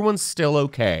what? Everyone's still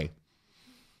okay.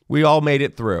 We all made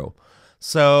it through.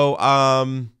 So,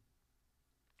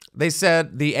 they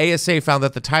said the ASA found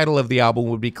that the title of the album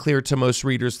would be clear to most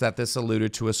readers that this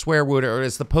alluded to a swear word, or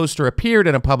as the poster appeared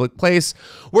in a public place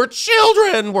where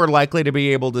children were likely to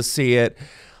be able to see it.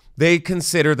 They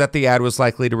considered that the ad was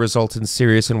likely to result in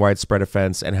serious and widespread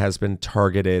offense and has been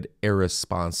targeted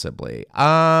irresponsibly.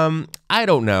 I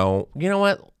don't know. You know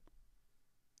what?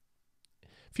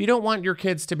 If you don't want your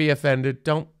kids to be offended,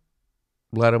 don't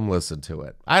let them listen to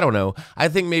it. I don't know. I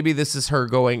think maybe this is her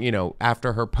going,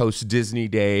 after her post-Disney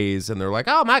days, and they're like,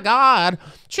 oh my God,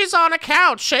 she's on a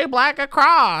couch shaped like a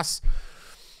cross.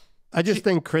 I just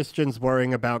think Christians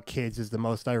worrying about kids is the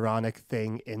most ironic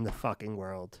thing in the fucking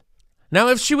world. Now,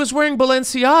 if she was wearing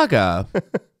Balenciaga,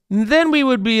 then we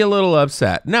would be a little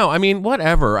upset. No, I mean,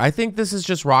 whatever. I think this is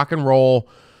just rock and roll.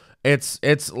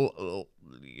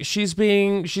 She's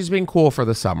being cool for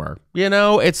the summer.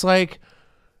 It's like,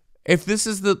 if this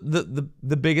is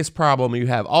the biggest problem you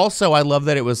have. Also, I love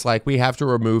that it was like, we have to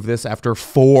remove this after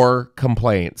 4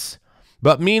 complaints.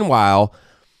 But meanwhile,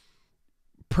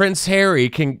 Prince Harry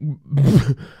can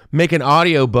make an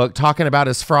audiobook talking about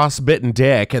his frostbitten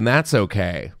dick, and that's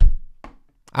okay.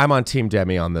 I'm on Team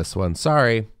Demi on this one.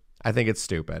 Sorry. I think it's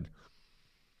stupid.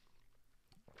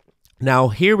 Now,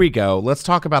 here we go. Let's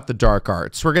talk about the dark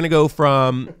arts. We're going to go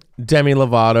from Demi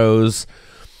Lovato's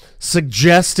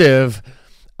suggestive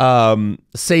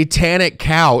satanic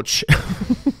couch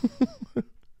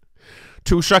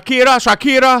to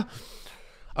Shakira.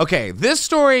 Okay, this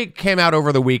story came out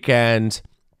over the weekend,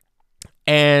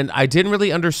 and I didn't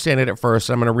really understand it at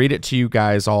first. I'm going to read it to you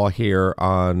guys all here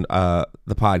on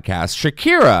the podcast.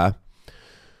 Shakira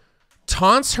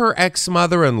taunts her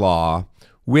ex-mother-in-law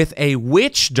with a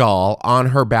witch doll on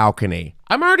her balcony.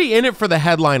 I'm already in it for the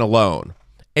headline alone.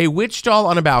 A witch doll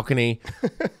on a balcony.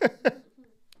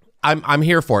 I'm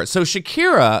here for it. So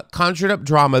Shakira conjured up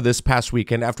drama this past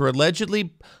weekend after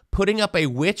allegedly putting up a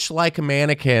witch-like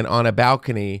mannequin on a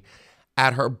balcony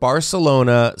at her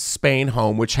Barcelona, Spain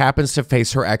home, which happens to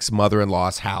face her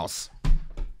ex-mother-in-law's house.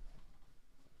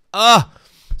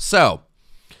 So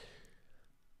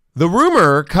the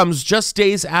rumor comes just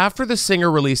days after the singer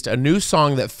released a new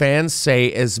song that fans say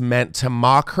is meant to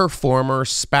mock her former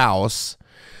spouse.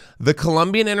 The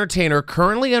Colombian entertainer,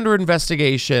 currently under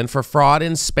investigation for fraud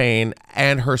in Spain,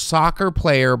 and her soccer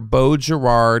player Beau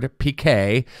Gerard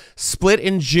Piqué split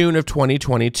in June of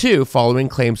 2022 following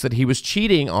claims that he was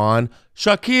cheating on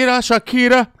Shakira.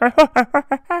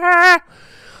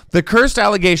 The cursed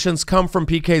allegations come from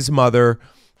Piqué's mother,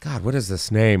 God, what is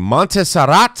this name?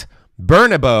 Montserrat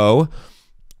Bernabeu.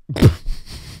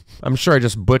 I'm sure I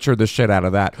just butchered the shit out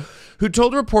of that. Who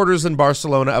told reporters in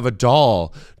Barcelona of a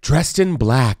doll dressed in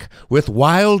black with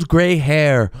wild gray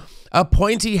hair, a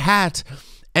pointy hat,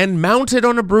 and mounted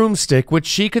on a broomstick, which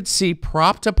she could see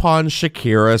propped upon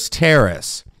Shakira's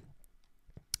terrace.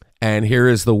 And here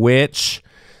is the witch.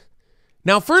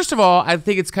 Now, first of all, I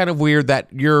think it's kind of weird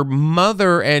that your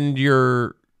mother and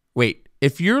your... Wait,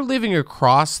 if you're living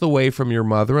across the way from your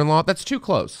mother-in-law, that's too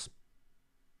close.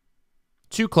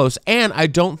 Too close. And I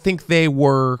don't think they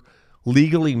were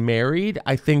legally married.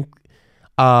 I think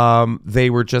they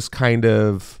were just kind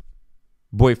of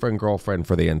boyfriend-girlfriend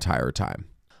for the entire time.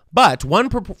 But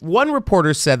one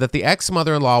reporter said that the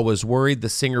ex-mother-in-law was worried the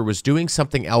singer was doing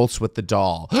something else with the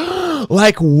doll.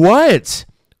 Like what?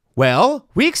 Well,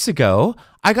 weeks ago,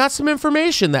 I got some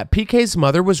information that PK's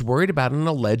mother was worried about an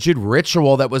alleged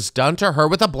ritual that was done to her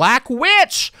with a black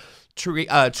witch,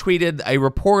 tweeted a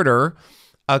reporter,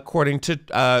 according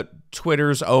to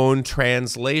Twitter's own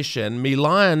translation.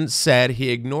 Milan said he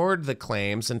ignored the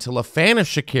claims until a fan of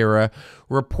Shakira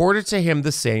reported to him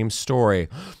the same story.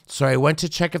 So I went to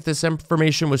check if this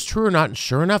information was true or not, and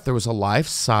sure enough, there was a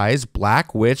life-size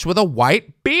black witch with a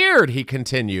white beard, he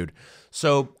continued.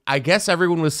 So I guess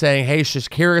everyone was saying, hey,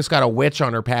 Shakira's got a witch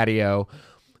on her patio.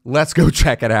 Let's go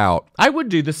check it out. I would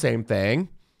do the same thing.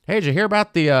 Hey, did you hear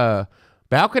about the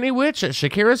balcony witch at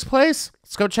Shakira's place?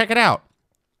 Let's go check it out.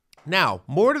 Now,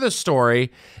 more to the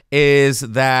story is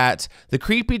that the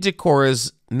creepy decor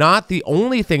is not the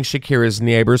only thing Shakira's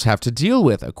neighbors have to deal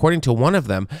with. According to one of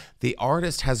them, the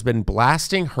artist has been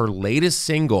blasting her latest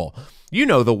single. You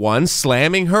know the one,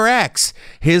 slamming her ex,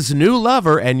 his new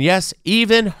lover, and yes,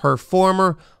 even her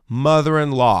former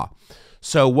mother-in-law.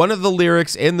 So one of the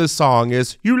lyrics in the song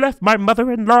is, "You left my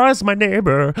mother-in-law as my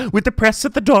neighbor, with the press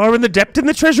at the door and the debt in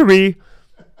the treasury."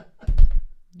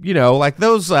 You know, like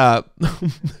those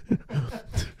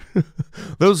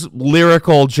those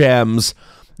lyrical gems.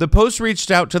 The post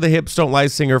reached out to the Hips Don't Lie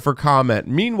singer for comment.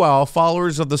 Meanwhile,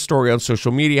 followers of the story on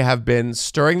social media have been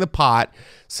stirring the pot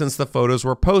since the photos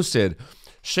were posted.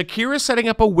 Shakira setting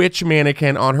up a witch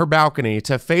mannequin on her balcony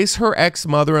to face her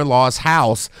ex-mother-in-law's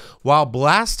house while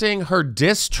blasting her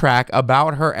diss track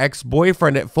about her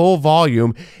ex-boyfriend at full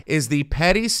volume is the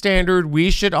petty standard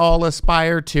we should all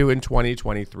aspire to in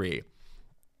 2023.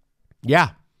 Yeah.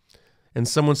 And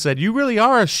someone said, you really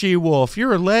are a she-wolf.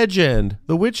 You're a legend.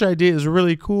 The witch idea is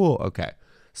really cool. Okay.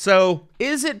 So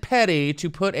is it petty to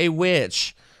put a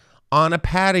witch on a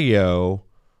patio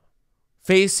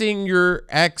facing your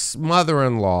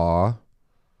ex-mother-in-law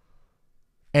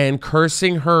and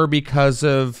cursing her because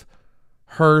of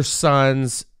her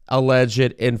son's alleged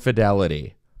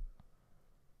infidelity?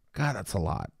 God, that's a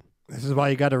lot. This is why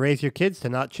you got to raise your kids to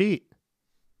not cheat.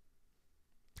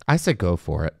 I said go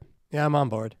for it. Yeah, I'm on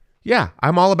board. Yeah,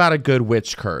 I'm all about a good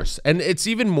witch curse. And it's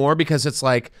even more because it's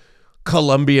like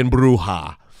Colombian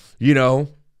bruja, you know?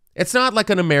 It's not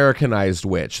like an Americanized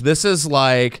witch. This is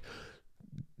like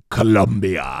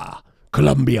Colombia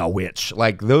witch.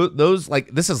 Like those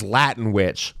like this is Latin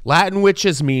witch. Latin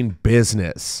witches mean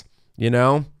business, you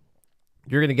know?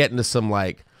 You're going to get into some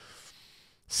like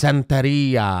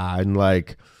Santeria and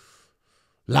like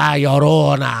La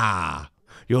Llorona,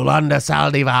 Yolanda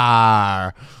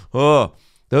Saldivar. Oh,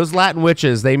 those Latin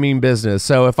witches, they mean business.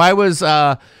 So if I was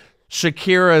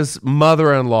Shakira's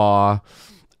mother-in-law,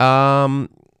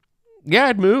 yeah,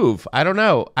 I'd move. I don't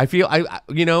know. I feel I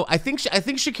think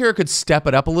Shakira could step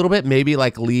it up a little bit. Maybe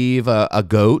like leave a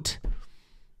goat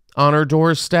on her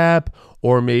doorstep,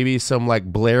 or maybe some like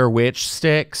Blair Witch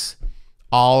sticks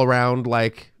all around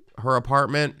like her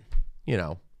apartment. You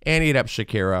know, ante it up,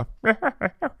 Shakira.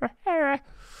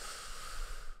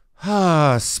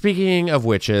 Speaking of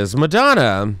witches,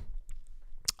 Madonna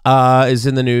is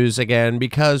in the news again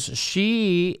because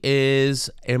she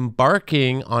is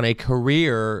embarking on a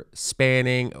career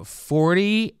spanning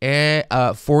 40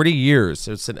 years.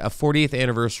 It's a 40th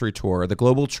anniversary tour. The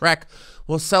global trek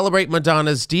will celebrate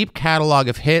Madonna's deep catalog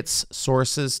of hits,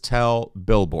 sources tell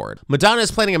Billboard. Madonna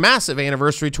is planning a massive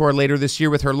anniversary tour later this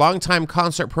year with her longtime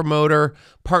concert promoter,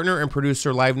 partner and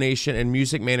producer Live Nation, and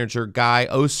music manager Guy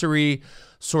Oseary.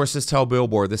 Sources tell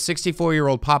Billboard. The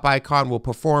 64-year-old pop icon will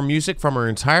perform music from her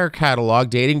entire catalog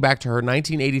dating back to her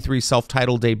 1983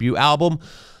 self-titled debut album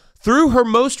through her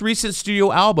most recent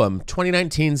studio album,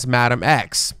 2019's Madam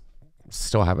X.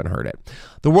 Still haven't heard it.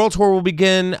 The world tour will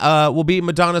be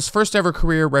Madonna's first ever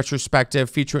career retrospective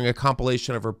featuring a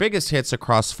compilation of her biggest hits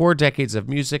across 4 decades of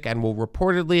music and will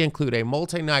reportedly include a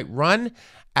multi-night run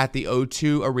at the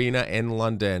O2 Arena in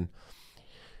London.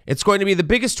 It's going to be the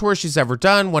biggest tour she's ever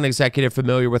done. One executive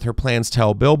familiar with her plans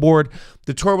tell Billboard.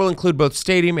 The tour will include both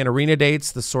stadium and arena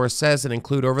dates, the source says, and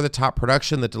include over-the-top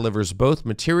production that delivers both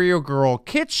Material Girl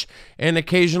kitsch and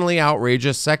occasionally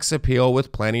outrageous sex appeal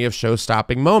with plenty of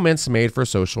show-stopping moments made for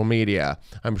social media.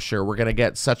 I'm sure we're going to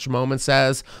get such moments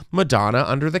as Madonna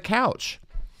under the couch,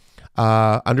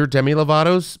 under Demi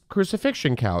Lovato's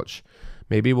crucifixion couch.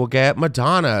 Maybe we'll get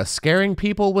Madonna scaring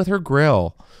people with her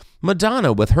grill.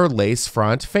 Madonna with her lace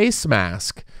front face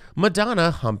mask.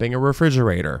 Madonna humping a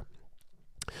refrigerator.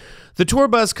 The tour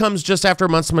buzz comes just after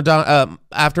months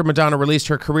after Madonna released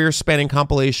her career-spanning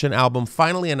compilation album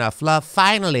Finally Enough Love,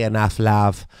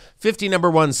 50 number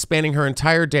ones spanning her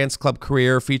entire dance club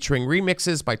career, featuring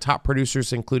remixes by top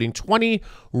producers, including 20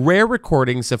 rare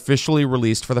recordings officially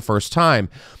released for the first time.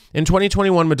 In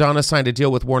 2021, Madonna signed a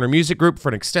deal with Warner Music Group for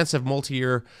an extensive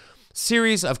multi-year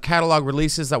series of catalog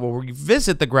releases that will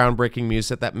revisit the groundbreaking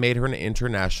music that made her an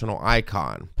international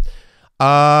icon.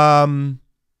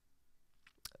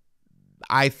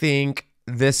 I think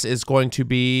this is going to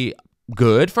be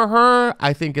good for her.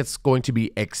 I think it's going to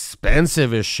be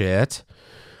expensive as shit,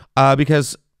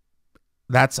 because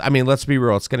I mean, let's be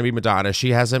real. It's going to be Madonna.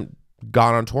 She hasn't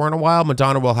gone on tour in a while.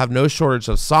 Madonna will have no shortage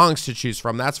of songs to choose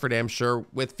from. That's for damn sure.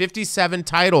 With 57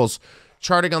 titles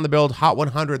charting on the Billboard Hot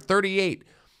 100, 38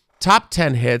 top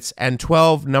 10 hits, and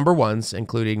 12 number ones,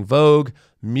 including Vogue,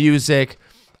 Music,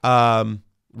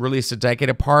 released a decade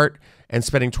apart and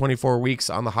spending 24 weeks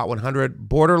on the Hot 100.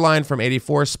 Borderline from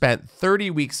 84 spent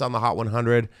 30 weeks on the Hot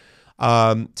 100.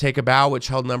 Take a Bow, which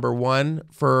held number one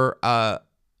for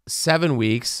 7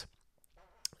 weeks.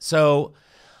 So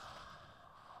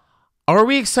are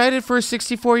we excited for a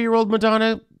 64-year-old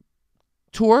Madonna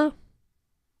tour?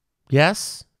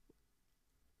 Yes.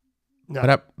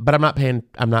 No. But I'm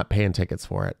not paying tickets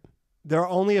for it. There are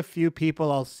only a few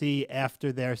people I'll see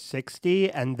after they're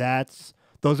 60, and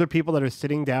those are people that are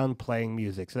sitting down playing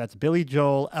music. So that's Billy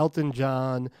Joel, Elton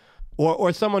John,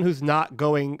 or someone who's not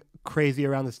going crazy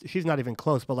around the she's not even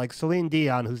close, but like Celine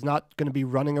Dion, who's not going to be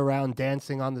running around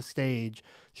dancing on the stage.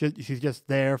 She's just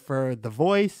there for the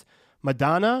voice.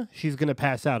 Madonna, she's going to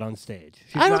pass out on stage.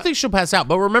 I don't think she'll pass out,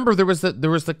 but remember there was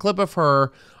the clip of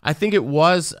her. I think it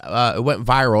was it went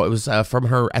viral. It was from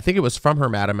her. I think it was from her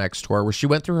Madam X tour, where she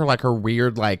went through her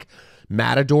weird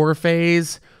matador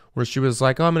phase, where she was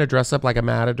like, "Oh, I'm going to dress up like a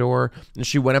matador," and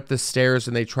she went up the stairs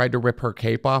and they tried to rip her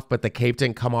cape off, but the cape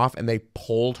didn't come off, and they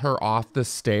pulled her off the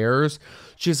stairs.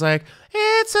 She's like,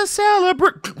 "It's a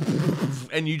celebration,"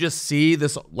 and you just see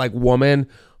this woman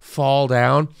fall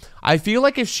down. I feel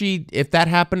like if that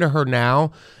happened to her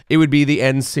now, it would be the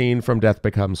end scene from Death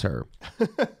Becomes Her.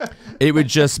 It would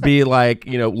just be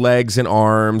legs and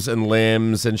arms and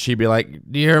limbs, and she'd be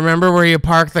like, "Do you remember where you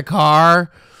parked the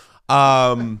car?"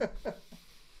 I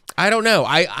don't know.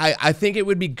 I think it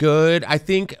would be good. I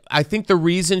think the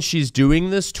reason she's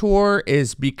doing this tour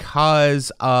is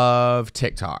because of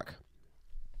TikTok.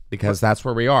 Because that's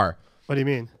where we are. What do you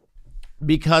mean?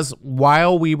 Because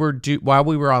while we were on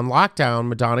lockdown,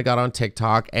 Madonna got on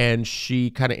TikTok and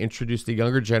she kind of introduced the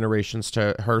younger generations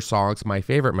to her songs. My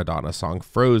favorite Madonna song,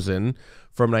 Frozen,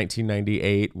 from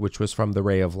 1998, which was from the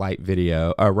Ray of Light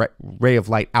video, Ray of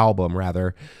Light album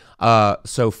rather.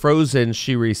 So Frozen,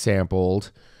 she resampled,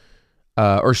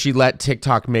 or she let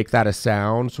TikTok make that a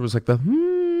sound. So it was like the,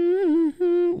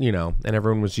 and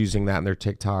everyone was using that in their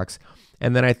TikToks.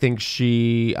 And then I think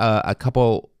she, a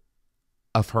couple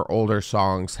of her older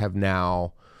songs have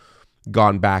now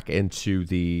gone back into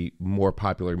the more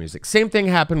popular music. Same thing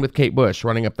happened with Kate Bush,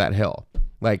 Running Up That Hill.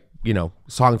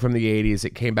 Song from the 80s,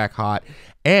 it came back hot.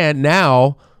 And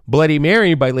now Bloody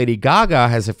Mary by Lady Gaga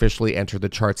has officially entered the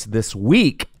charts this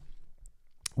week,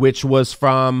 which was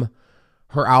from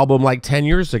her album 10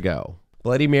 years ago.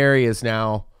 Bloody Mary is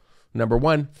now number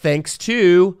one thanks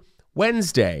to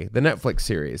Wednesday, the Netflix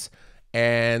series.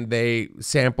 And they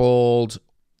sampled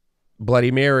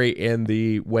Bloody Mary in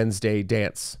the Wednesday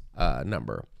dance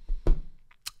number.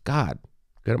 God,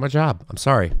 good at my job. I'm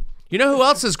sorry. You know who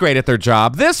else is great at their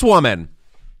job? This woman.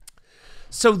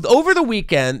 So over the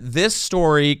weekend, this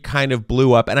story kind of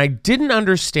blew up, and I didn't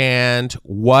understand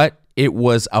what it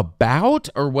was about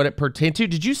or what it pertained to.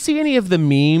 Did you see any of the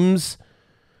memes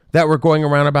that were going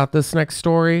around about this next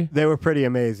story? They were pretty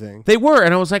amazing. They were,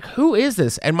 and I was like, who is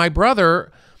this? And my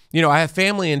brother... I have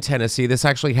family in Tennessee. This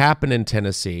actually happened in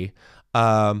Tennessee.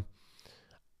 Big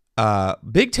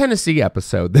Tennessee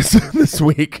episode this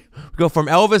week. We go from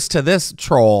Elvis to this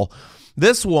troll.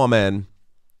 This woman.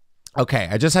 Okay,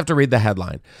 I just have to read the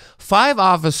headline. 5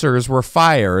 officers were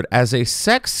fired as a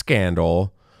sex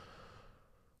scandal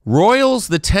royals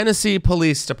the Tennessee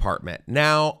Police Department.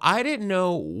 Now, I didn't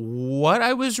know what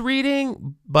I was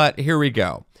reading, but here we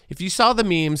go. If you saw the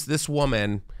memes, this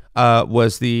woman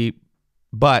was the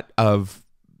butt of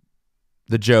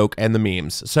the joke and the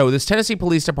memes. So this Tennessee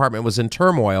Police Department was in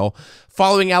turmoil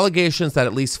following allegations that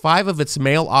at least 5 of its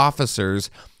male officers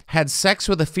had sex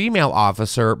with a female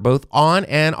officer both on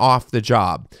and off the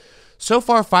job. So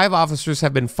far, 5 officers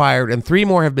have been fired and 3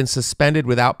 more have been suspended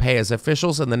without pay as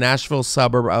officials in the Nashville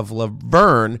suburb of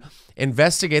Laverne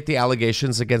investigate the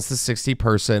allegations against the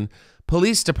 60-person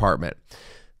police department.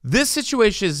 This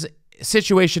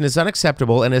situation is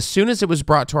unacceptable, and as soon as it was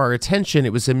brought to our attention,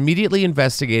 it was immediately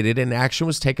investigated and action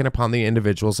was taken upon the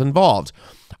individuals involved.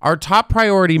 Our top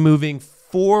priority moving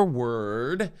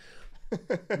forward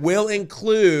will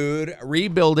include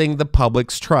rebuilding the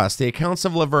public's trust. The accounts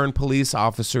of Laverne police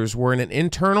officers were in an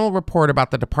internal report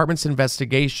about the department's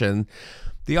investigation.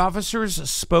 The officers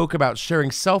spoke about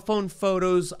sharing cell phone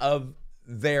photos of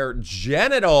their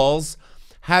genitals,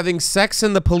 having sex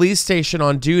in the police station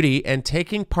on duty, and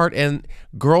taking part in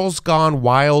Girls Gone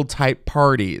Wild type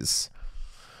parties.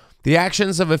 The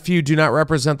actions of a few do not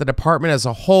represent the department as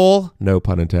a whole, no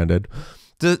pun intended.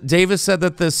 Davis said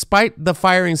that despite the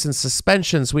firings and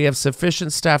suspensions, we have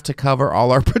sufficient staff to cover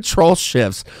all our patrol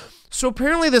shifts. So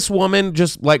apparently this woman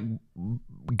just like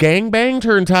gangbanged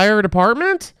her entire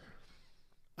department?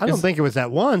 I don't think it was at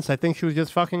once. I think she was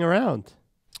just fucking around.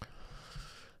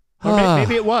 Or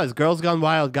maybe it was. Girls Gone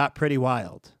Wild got pretty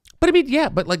wild. But I mean, yeah,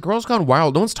 but like Girls Gone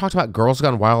Wild, no one's talked about Girls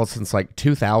Gone Wild since like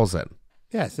 2000.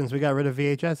 Yeah, since we got rid of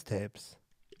VHS tapes.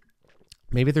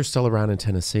 Maybe they're still around in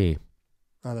Tennessee.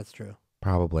 Oh, that's true.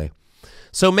 Probably.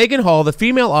 So Megan Hall, the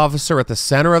female officer at the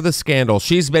center of the scandal,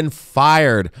 she's been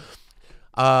fired.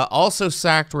 Also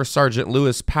sacked were Sergeant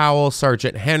Lewis Powell,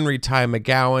 Sergeant Henry Ty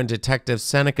McGowan, Detective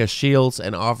Seneca Shields,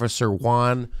 and Officer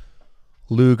Juan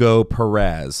Lugo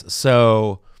Perez.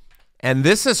 So, and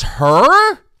this is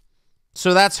her?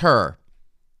 So that's her.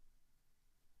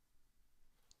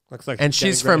 Looks like and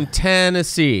she's from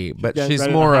Tennessee, but she's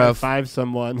more of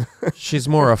someone. She's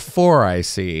more of 4, I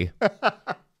see.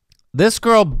 This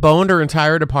girl boned her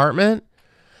entire department.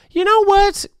 You know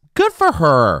what? Good for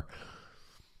her.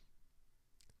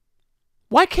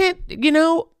 Why can't, do you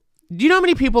know how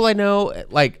many people I know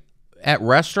like at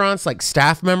restaurants, like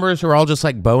staff members who are all just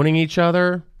like boning each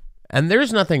other? And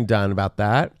there's nothing done about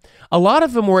that. A lot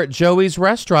of them were at Joey's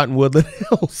restaurant in Woodland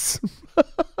Hills.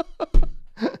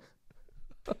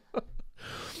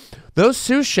 Those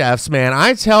sous chefs, man,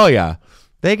 I tell ya,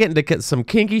 they get into some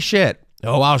kinky shit.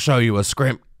 Oh, I'll show you a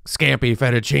scampi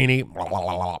fettuccine.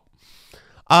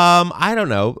 I don't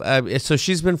know. So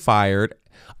she's been fired.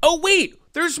 Oh, wait,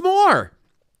 there's more.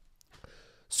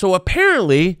 So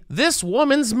apparently this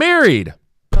woman's married.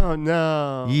 Oh,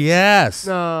 no. Yes.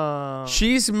 No.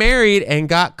 She's married and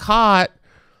got caught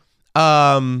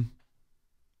boning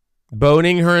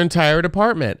her entire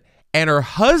department. And her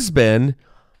husband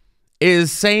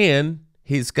is saying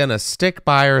he's going to stick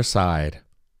by her side.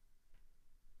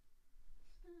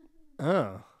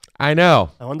 Oh. I know.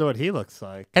 I wonder what he looks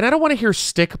like. And I don't want to hear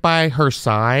stick by her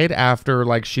side after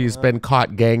like she's been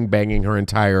caught gangbanging her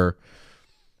entire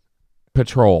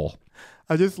patrol.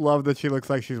 I just love that she looks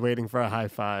like she's waiting for a high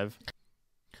five.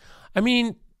 I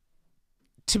mean,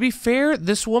 to be fair,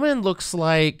 this woman looks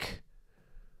like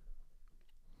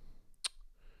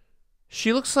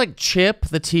Chip,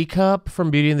 the teacup from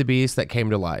Beauty and the Beast that came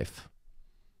to life.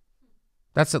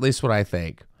 That's at least what I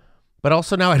think. But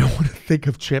also now I don't want to think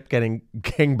of Chip getting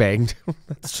gangbanged.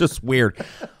 That's just weird.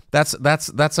 That's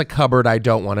a cupboard I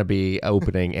don't want to be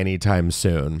opening anytime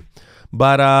soon.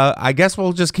 But I guess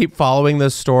we'll just keep following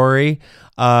this story.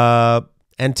 And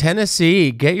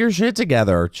Tennessee, get your shit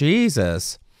together.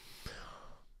 Jesus.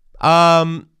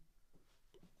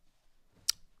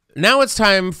 Now it's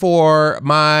time for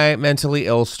my mentally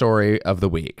ill story of the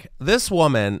week. This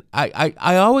woman, I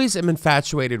always am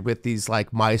infatuated with these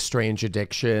like My Strange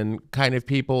Addiction kind of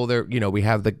people. There, we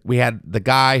had the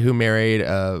guy who married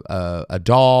a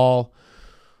doll.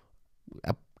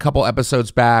 A couple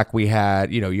episodes back, we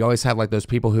had, you always have like those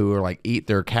people who are like eat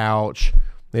their couch.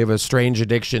 They have a strange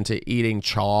addiction to eating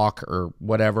chalk or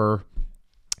whatever.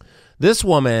 This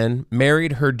woman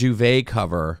married her duvet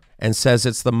cover and says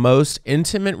it's the most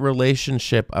intimate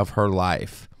relationship of her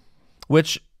life,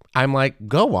 which I'm like,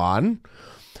 go on.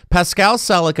 Pascal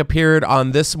Selleck appeared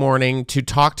on This Morning to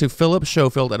talk to Philip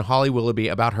Schofield and Holly Willoughby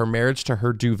about her marriage to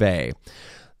her duvet.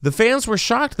 The fans were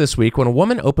shocked this week when a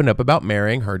woman opened up about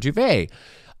marrying her duvet.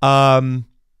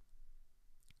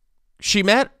 She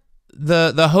met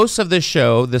the host of this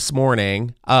show This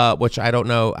Morning, which I don't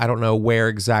know where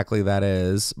exactly that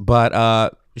is,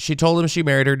 but She told him she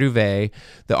married her duvet.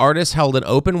 The artist held an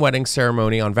open wedding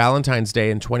ceremony on Valentine's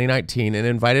Day in 2019 and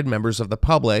invited members of the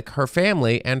public, her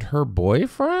family, and her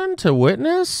boyfriend to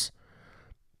witness.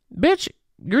 Bitch,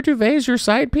 your duvet's your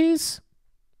side piece?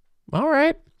 All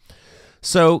right.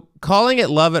 So, calling it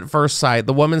love at first sight,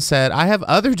 the woman said, I have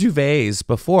other duvets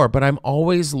before, but I'm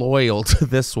always loyal to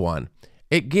this one.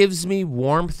 It gives me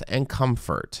warmth and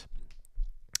comfort.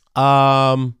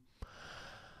 I'm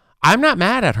not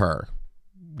mad at her.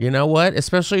 You know what?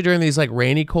 Especially during these like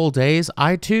rainy, cold days,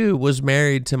 I too was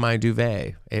married to my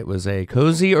duvet. It was a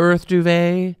cozy earth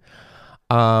duvet.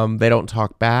 They don't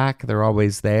talk back. They're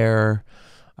always there.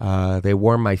 They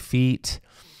warm my feet.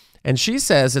 And she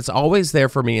says it's always there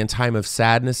for me in time of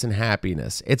sadness and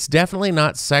happiness. It's definitely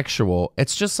not sexual.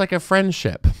 It's just like a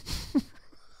friendship.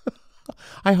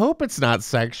 I hope it's not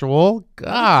sexual.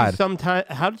 God.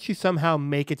 How did she somehow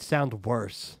make it sound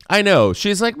worse? I know.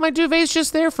 She's like, my duvet's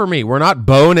just there for me. We're not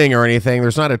boning or anything.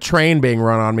 There's not a train being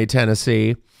run on me,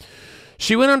 Tennessee.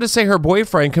 She went on to say her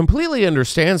boyfriend completely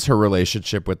understands her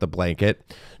relationship with the blanket.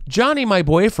 Johnny, my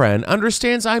boyfriend,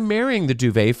 understands I'm marrying the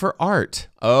duvet for art.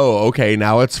 Oh, okay,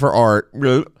 now it's for art.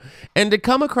 And to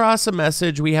come across a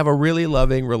message, we have a really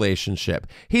loving relationship.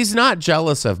 He's not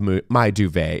jealous of my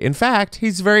duvet. In fact,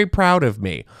 he's very proud of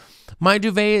me. My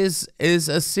duvet is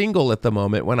a single at the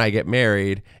moment. When I get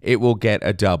married, it will get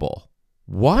a double.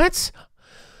 What?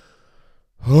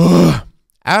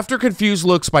 After confused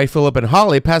looks by Philip and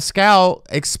Holly, Pascal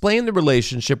explained the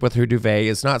relationship with her duvet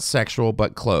is not sexual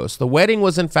but close. The wedding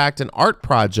was in fact an art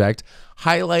project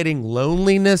highlighting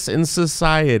loneliness in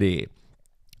society.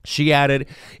 She added,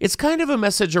 it's kind of a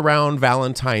message around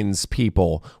Valentine's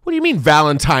people. What do you mean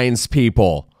Valentine's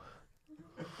people?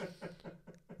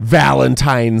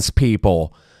 Valentine's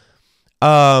people.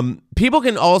 People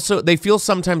can also, they feel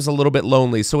sometimes a little bit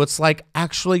lonely. So it's like,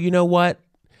 actually, you know what?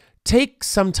 Take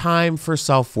some time for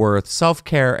self-worth,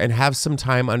 self-care, and have some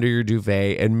time under your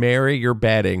duvet and marry your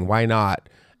bedding. Why not?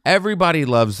 Everybody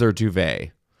loves their duvet.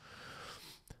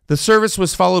 The service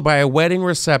was followed by a wedding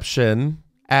reception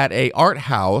at a art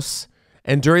house,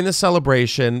 and during the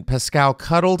celebration, Pascal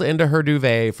cuddled into her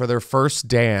duvet for their first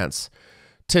dance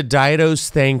to Dido's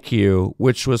Thank You,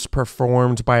 which was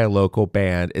performed by a local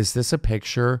band. Is this a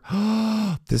picture?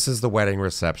 This is the wedding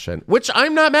reception, which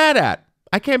I'm not mad at.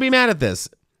 I can't be mad at this.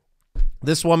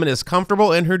 This woman is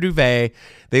comfortable in her duvet.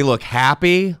 They look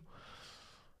happy.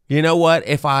 You know what?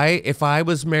 If I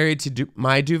was married to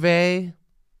my duvet,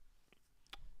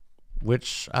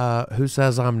 which who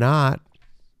says I'm not?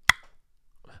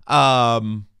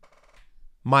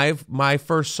 My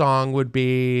first song would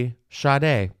be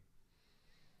Sade.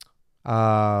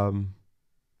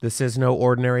 This is no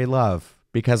ordinary love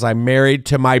because I'm married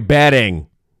to my bedding.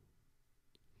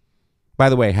 By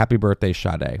the way, happy birthday,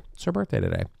 Sade. It's her birthday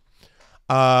today.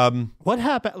 What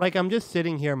happened? Like, I'm just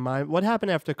sitting here. What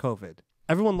happened after COVID?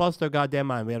 Everyone lost their goddamn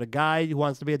mind. We had a guy who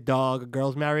wants to be a dog. A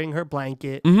girl's marrying her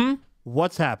blanket. Mm-hmm.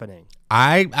 What's happening?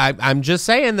 I'm just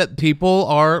saying that people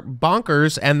are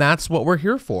bonkers, and that's what we're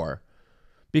here for.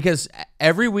 Because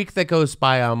every week that goes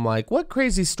by, I'm like, what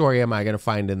crazy story am I going to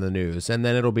find in the news? And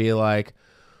then it'll be like,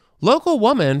 local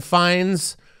woman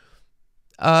finds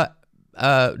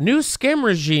new skin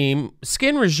regime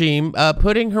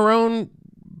putting her own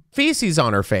feces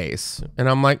on her face. And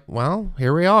I'm like, well,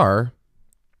 here we are.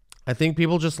 I think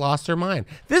people just lost their mind.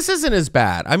 This isn't as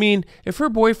bad. I mean, if her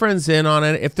boyfriend's in on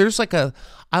it, if there's like I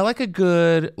like a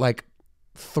good like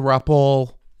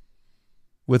throuple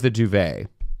with a duvet.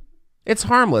 It's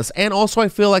harmless. And also I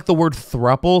feel like the word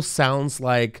throuple sounds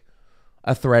like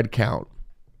a thread count.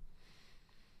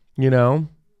 You know?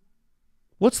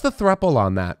 What's the throuple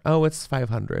on that? Oh, it's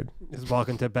 500. Is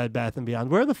walking to Bed Bath &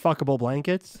 Beyond. Where are the fuckable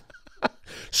blankets?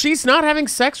 She's not having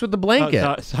sex with the blanket.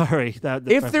 Oh, sorry.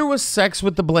 If there was sex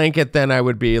with the blanket, then I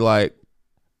would be like,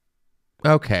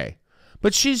 okay.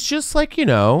 But she's just like, you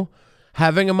know,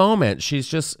 having a moment. She's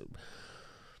just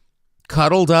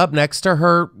cuddled up next to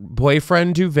her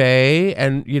boyfriend duvet,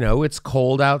 and, you know, it's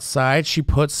cold outside. She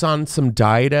puts on some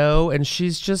Dido, and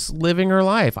she's just living her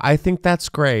life. I think that's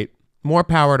great. More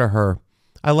power to her.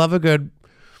 I love a good...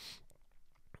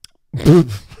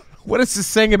 What is this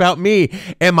saying about me?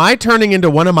 Am I turning into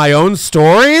one of my own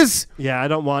stories? Yeah, I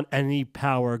don't want any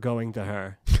power going to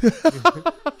her.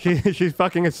 She's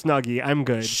fucking a Snuggie. I'm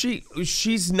good.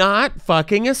 She's not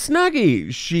fucking a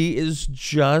Snuggie. She is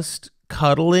just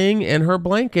cuddling in her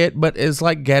blanket, but is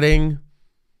like getting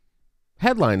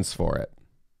headlines for it.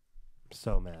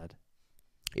 So mad.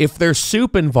 If there's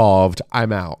soup involved,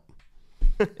 I'm out.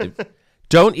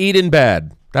 Don't eat in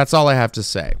bed. That's all I have to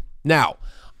say. Now,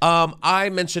 I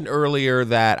mentioned earlier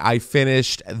that I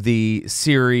finished the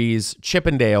series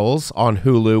Chippendales on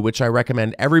Hulu, which I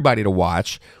recommend everybody to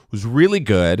watch. It was really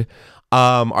good.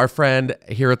 Our friend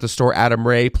here at the store, Adam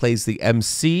Ray, plays the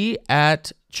MC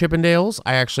at Chippendales.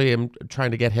 I actually am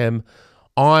trying to get him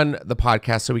on the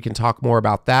podcast so we can talk more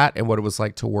about that and what it was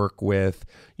like to work with,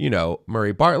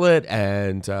 Murray Bartlett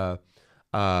and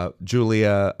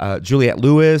Juliette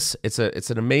Lewis. It's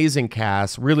an amazing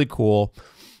cast, really cool.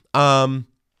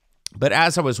 But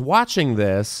as I was watching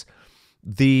this,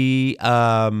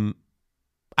 I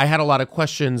had a lot of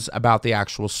questions about the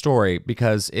actual story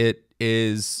because it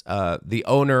is the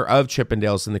owner of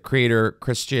Chippendales and the creator,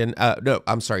 Steve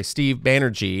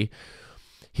Banerjee.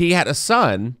 He had a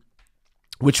son,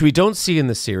 which we don't see in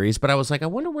the series, but I was like, I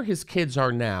wonder where his kids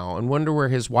are now and wonder where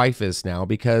his wife is now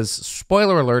because,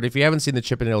 spoiler alert, if you haven't seen the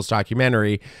Chippendales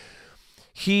documentary,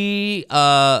 he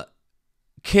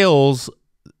kills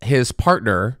his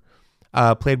partner,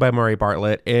 played by Murray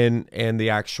Bartlett, in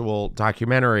the actual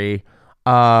documentary,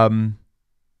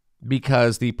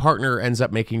 because the partner ends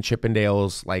up making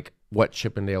Chippendales like what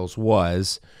Chippendales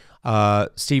was.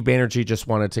 Steve Banerjee just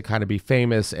wanted to kind of be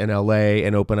famous in LA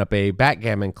and open up a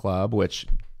backgammon club, which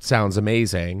sounds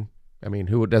amazing. I mean,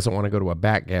 who doesn't want to go to a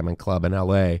backgammon club in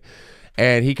LA?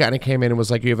 And he kind of came in and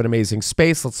was like, you have an amazing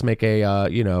space. Let's make a,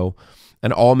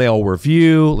 an all-male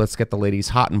review. Let's get the ladies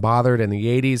hot and bothered in the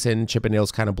 80s. And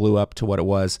Chippendales kind of blew up to what it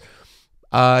was.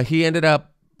 He ended up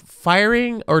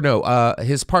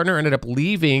his partner ended up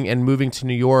leaving and moving to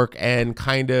New York and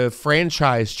kind of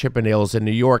franchised Chippendales in New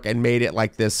York and made it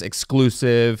like this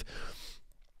exclusive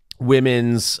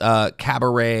women's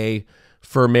cabaret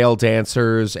for male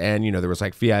dancers. And, there was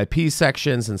like VIP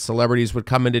sections and celebrities would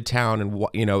come into town. And,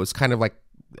 it was kind of like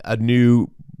a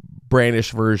new brandish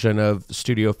version of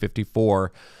Studio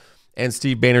 54. And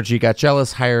Steve Banerjee got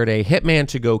jealous, hired a hitman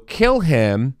to go kill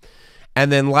him, and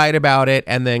then lied about it,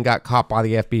 and then got caught by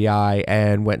the FBI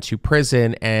and went to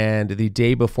prison, and the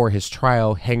day before his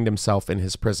trial, hanged himself in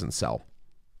his prison cell.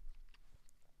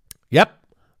 Yep,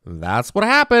 that's what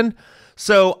happened.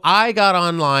 So I got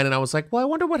online, and I was like, well, I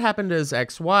wonder what happened to his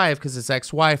ex-wife, because his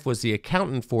ex-wife was the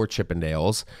accountant for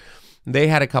Chippendales. They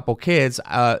had a couple kids.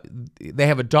 They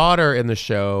have a daughter in the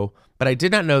show, but I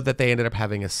did not know that they ended up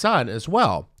having a son as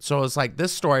well. So I was like,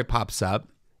 this story pops up.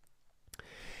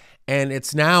 And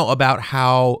it's now about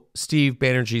how Steve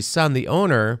Banerjee's son, the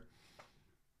owner,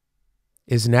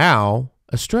 is now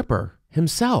a stripper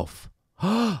himself.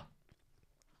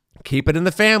 Keep it in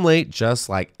the family, just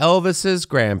like Elvis's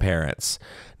grandparents.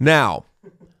 Now,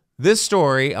 this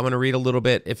story, I'm going to read a little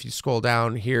bit. If you scroll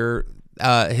down here,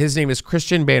 his name is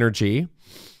Christian Banerjee.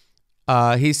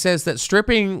 He says that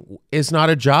stripping is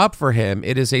not a job for him.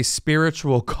 It is a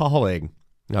spiritual calling.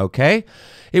 Okay?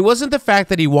 It wasn't the fact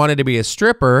that he wanted to be a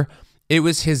stripper. It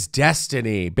was his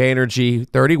destiny, Banerjee,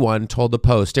 31, told the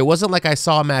Post. It wasn't like I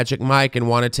saw Magic Mike and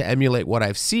wanted to emulate what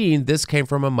I've seen. This came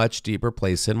from a much deeper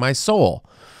place in my soul.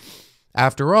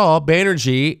 After all,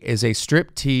 Banerjee is a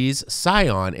striptease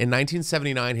scion. In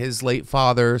 1979, his late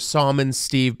father, Salman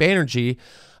Steve Banerjee,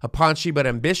 a paunchy but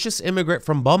ambitious immigrant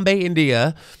from Bombay,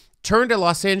 India, turned a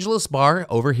Los Angeles bar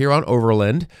over here on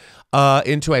Overland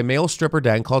into a male stripper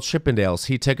den called Chippendales.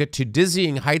 He took it to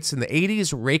dizzying heights in the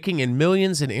 80s, raking in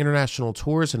millions in international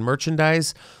tours and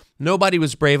merchandise. Nobody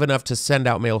was brave enough to send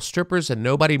out male strippers, and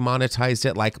nobody monetized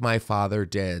it like my father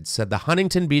did, said the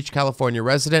Huntington Beach, California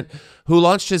resident who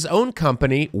launched his own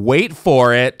company, wait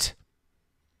for it,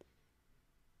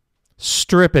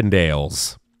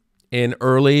 Strippendales, in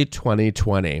early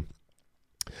 2020.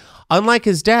 Unlike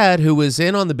his dad, who was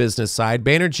in on the business side,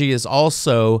 Banerjee is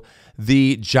also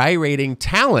the gyrating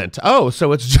talent. Oh,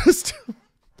 so it's just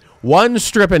one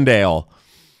Strippendale.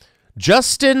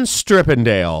 Justin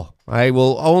Strippendale. I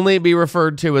will only be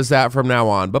referred to as that from now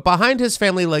on. But behind his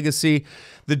family legacy,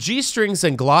 the G-strings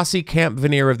and glossy camp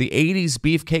veneer of the 80s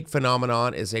beefcake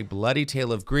phenomenon is a bloody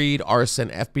tale of greed, arson,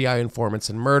 FBI informants,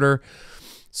 and murder.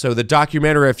 So the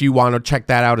documentary, if you want to check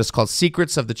that out, is called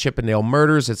Secrets of the Chippendale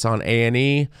Murders. It's on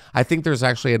A&E. I think there's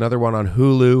actually another one on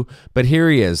Hulu. But here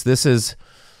he is. This is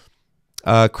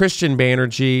Christian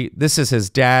Banerjee. This is his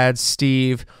dad,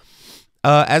 Steve.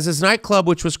 As his nightclub,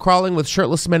 which was crawling with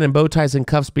shirtless men in bow ties and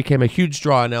cuffs, became a huge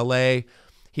draw in L.A.,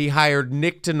 he hired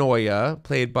Nick DeNoia,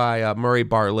 played by Murray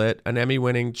Bartlett, an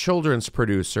Emmy-winning children's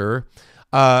producer.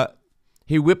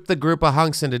 He whipped the group of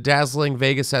hunks into dazzling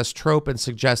Vegas-esque trope and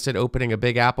suggested opening a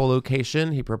Big Apple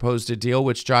location. He proposed a deal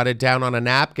which jotted down on a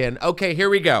napkin. Okay, here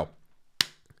we go.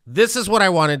 This is what I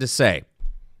wanted to say.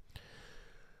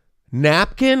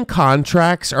 Napkin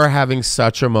contracts are having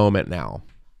such a moment now.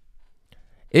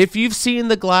 If you've seen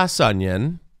The Glass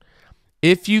Onion,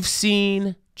 if you've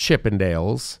seen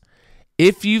Chippendales,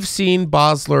 if you've seen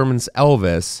Baz Luhrmann's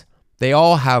Elvis, they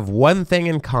all have one thing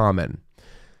in common: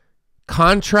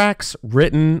 contracts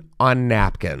written on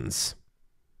napkins.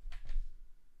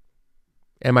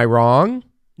 Am I wrong?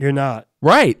 You're not.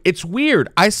 Right. It's weird.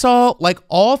 I saw like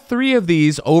all three of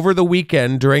these over the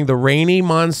weekend during the rainy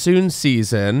monsoon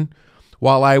season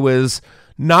while I was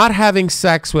not having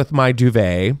sex with my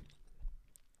duvet.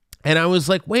 And I was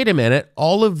like, wait a minute.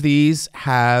 All of these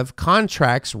have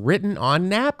contracts written on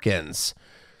napkins.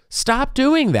 Stop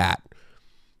doing that.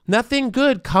 Nothing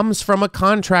good comes from a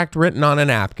contract written on a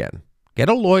napkin. Get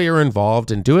a lawyer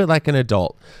involved and do it like an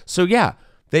adult. So yeah,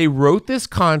 they wrote this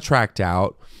contract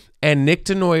out, and Nick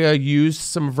DeNoia used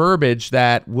some verbiage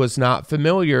that was not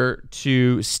familiar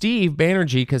to Steve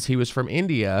Banerjee because he was from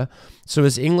India. So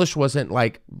his English wasn't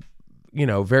like,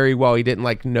 very well. He didn't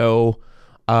like know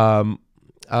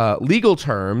legal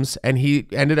terms, and he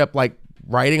ended up like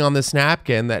writing on this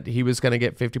napkin that he was going to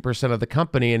get 50% of the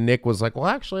company. And Nick was like, well,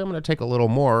 actually, I'm going to take a little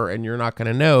more, and you're not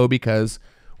going to know because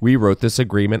we wrote this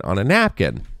agreement on a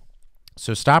napkin.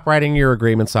 So stop writing your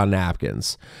agreements on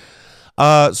napkins.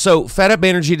 So fed up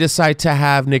Banerjee decided to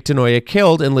have Nick DeNoia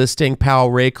killed, enlisting pal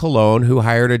Ray Colon, who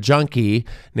hired a junkie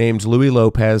named Louis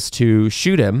Lopez to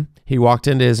shoot him. He walked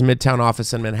into his Midtown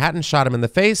office in Manhattan, shot him in the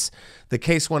face. The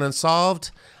case went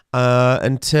unsolved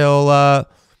until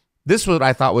this was what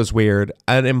I thought was weird.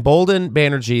 An emboldened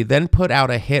Banerjee then put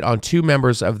out a hit on two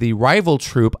members of the rival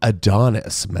troupe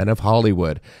Adonis, Men of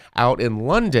Hollywood, out in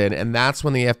London, and that's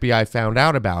when the FBI found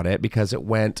out about it because it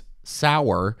went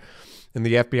sour. And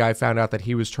the FBI found out that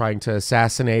he was trying to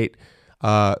assassinate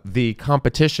the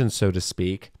competition, so to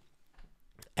speak.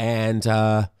 And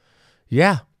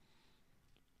yeah,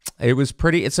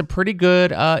 it's a pretty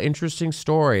good, interesting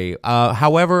story.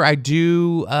 However, I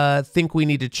do think we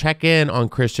need to check in on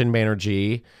Christian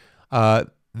Banerjee,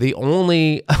 the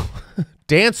only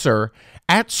dancer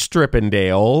at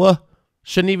Strippendale.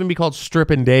 Shouldn't even be called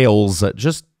Strippendales,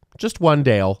 just one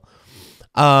Dale.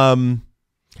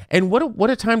 And what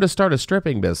a time to start a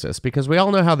stripping business, because we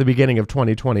all know how the beginning of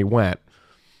 2020 went.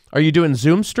 Are you doing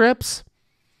Zoom strips?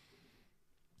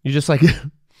 You just like,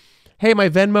 hey, my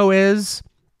Venmo is.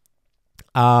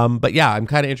 But yeah, I'm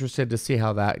kind of interested to see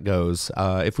how that goes.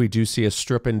 If we do see a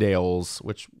Strippendales,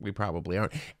 which we probably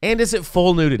aren't. And is it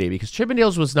full nudity? Because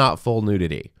Chippendales was not full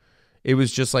nudity. It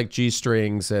was just like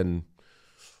G-strings and,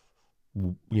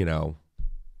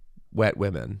 wet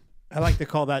women. I like to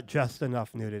call that just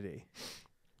enough nudity.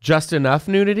 Just enough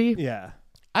nudity? Yeah.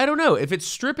 I don't know. If it's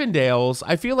Strippendales,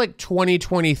 I feel like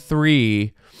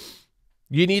 2023,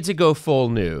 you need to go full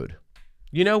nude.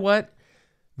 You know what?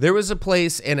 There was a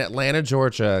place in Atlanta,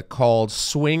 Georgia called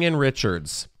Swingin'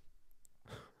 Richards,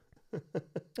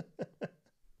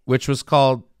 which was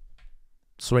called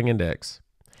Swingin' Dicks.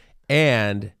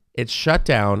 And it shut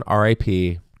down,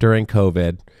 RIP, during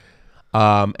COVID.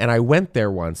 And I went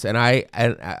there once, and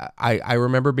I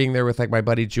remember being there with like my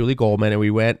buddy Julie Goldman, and we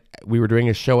were doing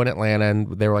a show in Atlanta,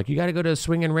 and they were like, you got to go to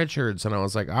Swingin' Richards. And I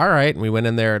was like, all right. And we went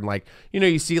in there, and like,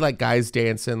 you see like guys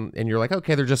dancing, and you're like,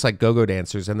 okay, they're just like go-go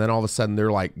dancers. And then all of a sudden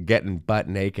they're like getting butt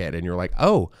naked, and you're like,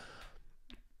 oh,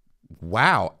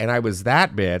 wow. And I was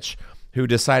that bitch who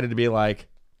decided to be like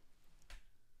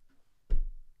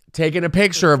taking a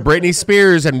picture of Britney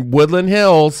Spears and Woodland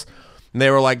Hills. And they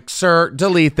were like, sir,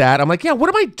 delete that. I'm like, yeah, what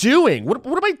am I doing? What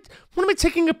am I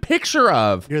taking a picture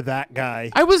of? You're that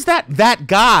guy. I was that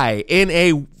guy in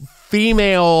a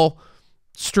female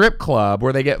strip club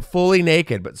where they get fully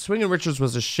naked. But Swingin' Richards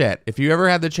was a shit. If you ever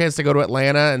had the chance to go to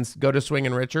Atlanta and go to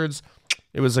Swingin' Richards,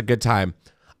 it was a good time.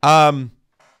 All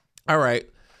right.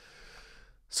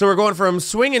 So we're going from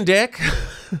swinging dick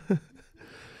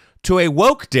to a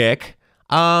woke dick.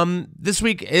 This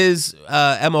week is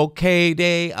MLK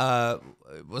Day,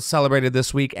 was celebrated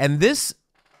this week, and this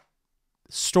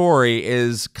story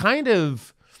is kind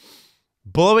of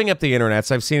blowing up the internet.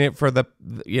 So I've seen it for the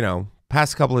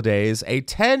past couple of days. A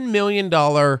 $10 million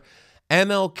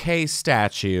MLK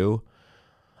statue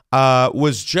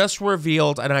was just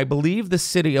revealed, and I believe the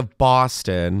city of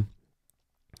Boston,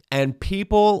 and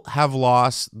people have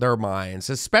lost their minds,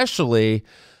 especially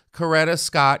Coretta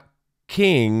Scott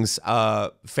King's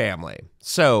family.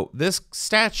 So this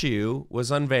statue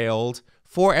was unveiled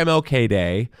for MLK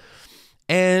Day,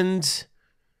 and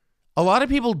a lot of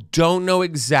people don't know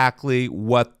exactly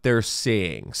what they're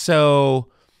seeing.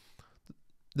 So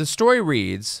the story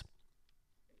reads,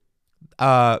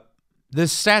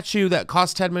 this statue that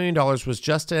cost $10 million was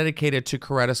just dedicated to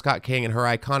Coretta Scott King and her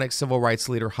iconic civil rights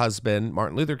leader husband,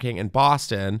 Martin Luther King, in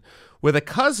Boston, with a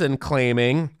cousin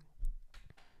claiming,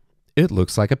 "It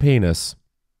looks like a penis.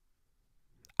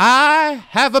 I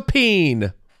have a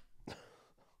peen."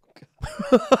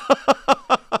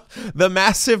 The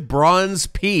massive bronze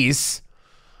piece,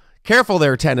 careful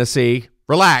there, Tennessee,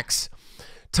 relax,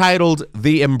 titled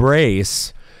The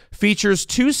Embrace, features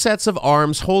two sets of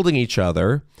arms holding each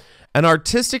other, an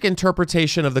artistic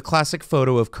interpretation of the classic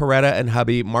photo of Coretta and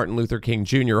hubby Martin Luther King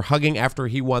Jr. hugging after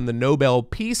he won the Nobel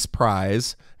Peace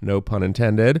Prize, no pun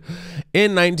intended,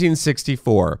 in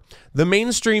 1964. The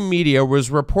mainstream media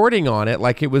was reporting on it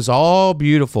like it was all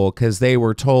beautiful because they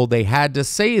were told they had to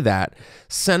say that.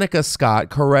 Seneca Scott,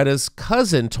 Coretta's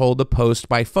cousin, told the Post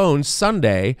by phone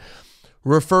Sunday,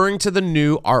 referring to the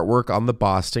new artwork on the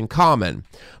Boston Common.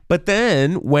 But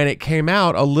then, when it came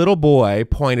out, a little boy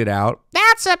pointed out,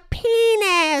 "That's a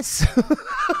penis!"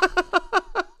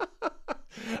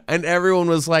 And everyone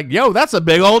was like, "Yo, that's a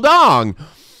big old dong,"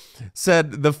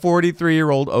 said the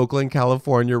 43-year-old Oakland,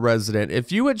 California resident.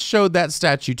 If you had showed that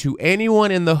statue to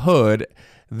anyone in the hood,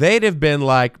 they'd have been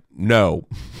like, "No,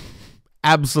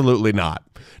 absolutely not."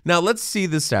 Now, let's see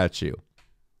the statue.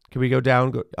 Can we go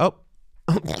down? Oh.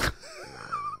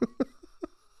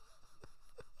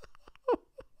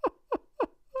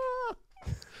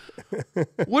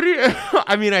 What do you,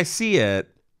 I mean, I see it.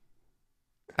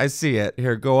 I see it.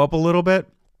 Here, go up a little bit.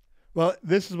 Well,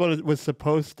 this is what it was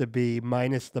supposed to be,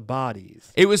 minus the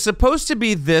bodies. It was supposed to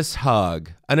be this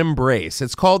hug, an embrace.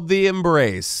 It's called The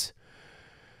Embrace.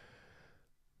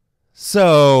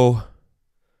 So,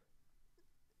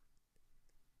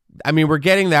 I mean, we're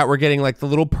getting that. We're getting like the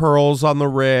little pearls on the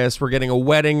wrist. We're getting a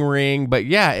wedding ring. But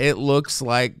yeah, it looks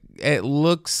like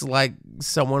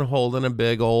someone holding a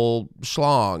big old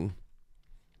schlong.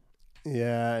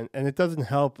 Yeah, and it doesn't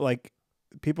help. Like,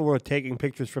 people were taking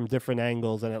pictures from different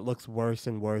angles, and it looks worse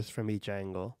and worse from each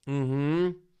angle.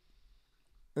 Mm-hmm.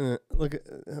 Look,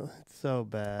 it's so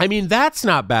bad. I mean, that's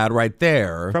not bad right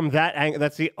there. From that angle,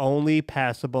 that's the only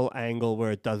passable angle where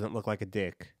it doesn't look like a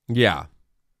dick. Yeah.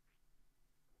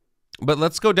 But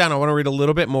let's go down. I want to read a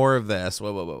little bit more of this.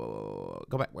 Whoa.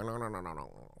 Go back. No.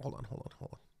 Hold on.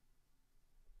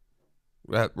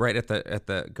 Right at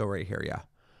the, go right here. Yeah.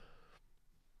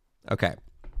 Okay.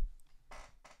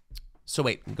 So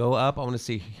wait, go up. I want to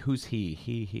see who's he.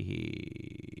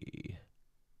 He.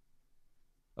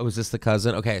 Oh, is this the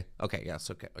cousin? Okay.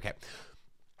 Yes. Okay.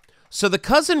 So the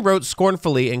cousin wrote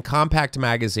scornfully in Compact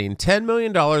magazine, $10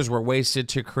 million were wasted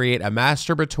to create a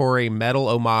masturbatory metal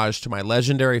homage to my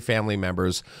legendary family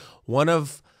members, one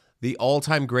of the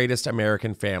all-time greatest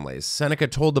American families. Seneca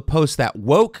told the Post that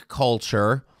woke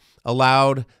culture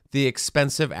allowed the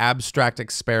expensive abstract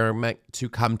experiment to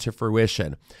come to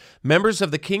fruition. Members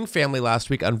of the King family last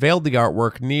week unveiled the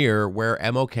artwork near where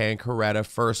MLK and Coretta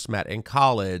first met in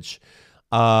college.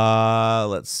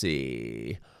 Let's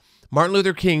see. Martin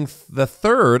Luther King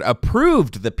III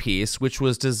approved the piece, which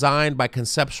was designed by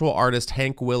conceptual artist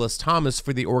Hank Willis Thomas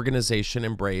for the organization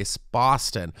Embrace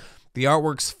Boston. The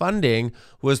artwork's funding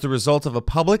was the result of a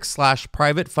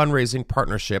public/private fundraising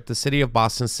partnership, the city of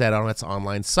Boston said on its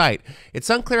online site. It's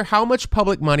unclear how much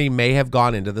public money may have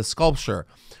gone into the sculpture.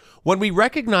 When we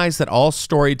recognize that all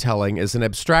storytelling is an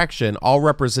abstraction, all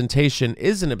representation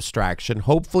is an abstraction,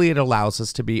 hopefully it allows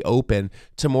us to be open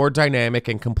to more dynamic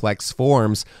and complex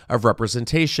forms of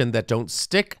representation that don't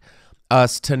stick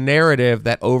us to narrative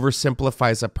that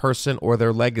oversimplifies a person or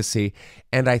their legacy.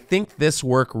 And I think this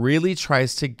work really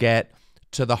tries to get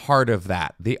to the heart of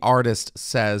that, the artist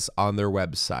says on their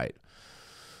website.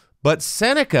 But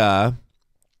Seneca,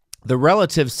 the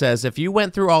relative, says, if you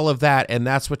went through all of that and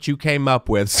that's what you came up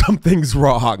with, something's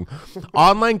wrong.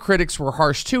 Online critics were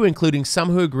harsh too, including some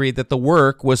who agreed that the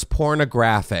work was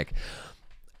pornographic.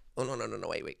 Oh, no,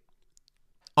 wait.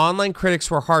 Online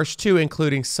critics were harsh too,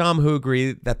 including some who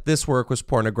agreed that this work was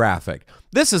pornographic.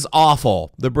 This is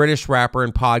awful, the British rapper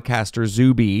and podcaster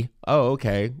Zuby,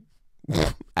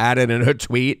 added in a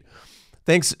tweet.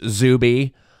 Thanks,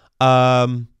 Zuby.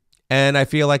 And I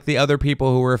feel like the other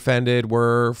people who were offended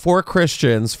were 4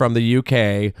 Christians from the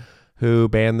UK who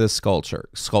banned this sculpture.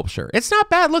 It's not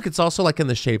bad. Look, it's also like in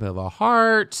the shape of a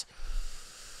heart.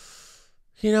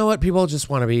 You know what? People just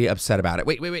want to be upset about it.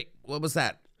 Wait. What was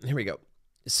that? Here we go.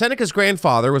 Seneca's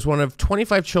grandfather was one of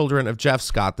 25 children of Jeff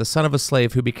Scott, the son of a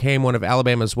slave who became one of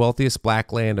Alabama's wealthiest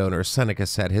black landowners, Seneca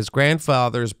said. His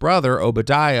grandfather's brother,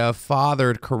 Obadiah,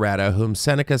 fathered Coretta, whom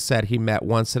Seneca said he met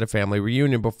once at a family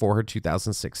reunion before her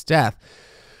 2006 death.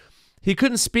 He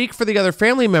couldn't speak for the other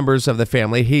family members of the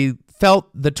family. He felt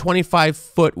the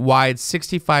 25-foot wide,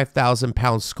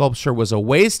 65,000-pound sculpture was a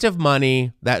waste of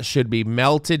money that should be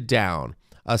melted down.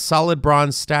 A solid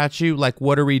bronze statue? Like,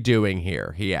 what are we doing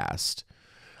here? He asked.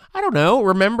 I don't know,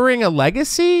 remembering a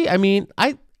legacy? I mean,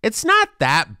 it's not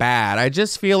that bad. I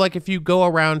just feel like if you go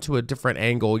around to a different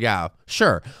angle, yeah,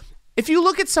 sure. If you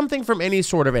look at something from any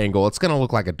sort of angle, it's going to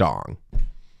look like a dong.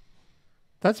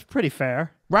 That's pretty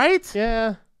fair. Right?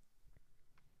 Yeah.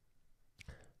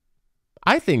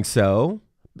 I think so.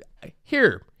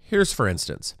 Here's for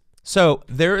instance. So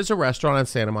there is a restaurant on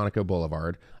Santa Monica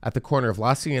Boulevard at the corner of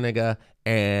La Cienega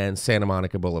and Santa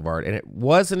Monica Boulevard. And it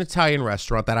was an Italian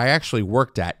restaurant that I actually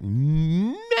worked at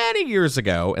many years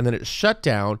ago. And then it shut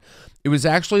down. It was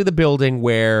actually the building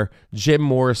where Jim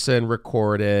Morrison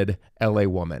recorded LA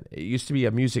Woman. It used to be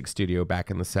a music studio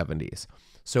back in the 70s.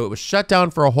 So it was shut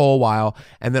down for a whole while.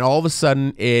 And then all of a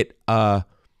sudden it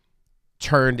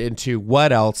turned into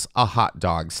what else? A hot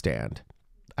dog stand.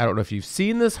 I don't know if you've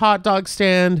seen this hot dog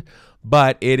stand,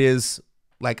 but it is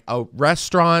like a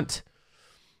restaurant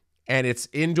and it's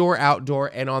indoor, outdoor.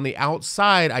 And on the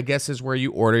outside, I guess, is where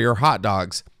you order your hot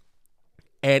dogs.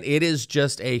 And it is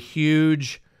just a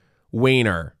huge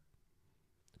wiener,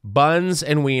 buns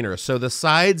and wiener. So the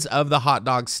sides of the hot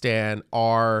dog stand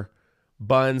are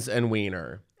buns and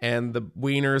wiener, and the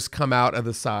wieners come out of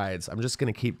the sides. I'm just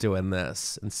going to keep doing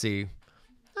this and see.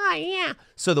 Oh, yeah.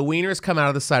 So the wieners come out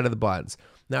of the side of the buns.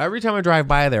 Now, every time I drive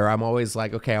by there, I'm always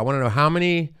like, okay, I want to know how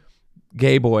many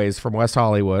gay boys from West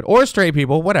Hollywood or straight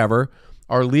people, whatever,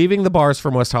 are leaving the bars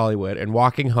from West Hollywood and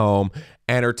walking home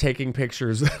and are taking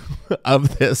pictures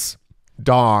of this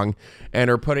dong and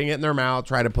are putting it in their mouth,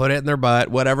 try to put it in their butt,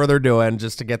 whatever they're doing,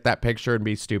 just to get that picture and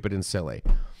be stupid and silly.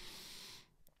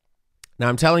 Now,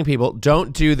 I'm telling people,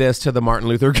 don't do this to the Martin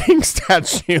Luther King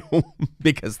statue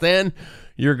because then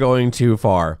you're going too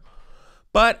far.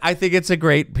 But I think it's a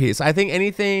great piece. I think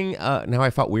anything, now I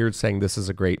felt weird saying this is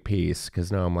a great piece because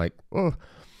now I'm like, oh.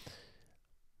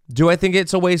 Do I think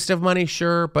it's a waste of money?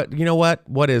 Sure. But you know what?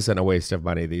 What isn't a waste of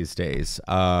money these days?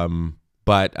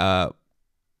 But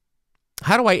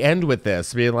how do I end with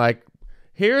this? Being like,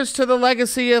 here's to the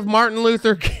legacy of Martin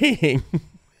Luther King.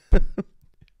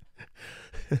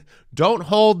 Don't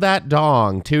hold that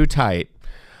dong too tight.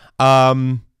 How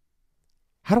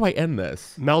do I end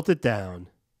this? Melt it down.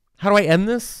 How do I end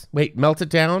this? Wait, melt it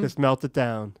down? Just melt it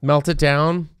down. Melt it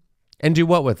down? And do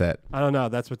what with it? I don't know.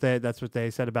 That's what they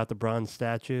said about the bronze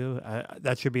statue.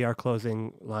 That should be our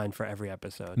closing line for every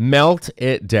episode. Melt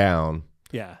it down.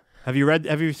 Yeah. Have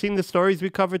you seen the stories we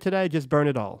covered today? Just burn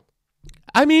it all.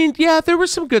 I mean, yeah, there were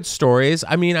some good stories.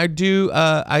 I mean, I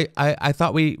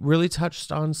thought we really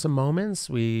touched on some moments.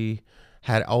 We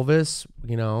had Elvis,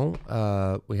 you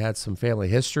know, we had some family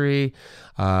history.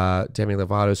 Demi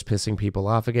Lovato's pissing people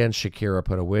off again. Shakira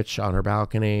put a witch on her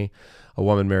balcony. A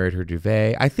woman married her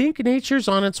duvet. I think nature's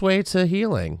on its way to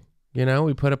healing. You know,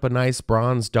 we put up a nice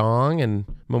bronze dong in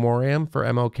memoriam for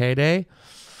MLK Day.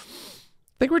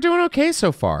 I think we're doing okay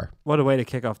so far. What a way to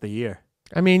kick off the year.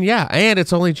 I mean, yeah, and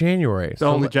it's only January. It's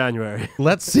only January.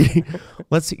 Let's see.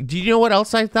 Let's see. Do you know what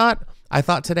else I thought? I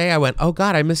thought today, I went, oh,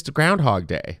 God, I missed Groundhog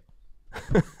Day.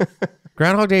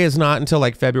 Groundhog Day is not until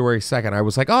like February 2nd. I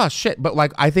was like, oh, shit. But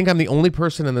like, I think I'm the only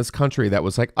person in this country that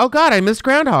was like, oh, God, I missed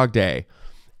Groundhog Day.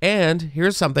 And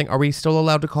here's something. Are we still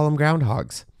allowed to call them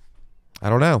groundhogs? I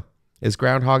don't know. Is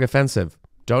groundhog offensive?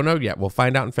 Don't know yet. We'll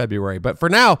find out in February. But for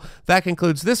now, that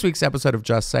concludes this week's episode of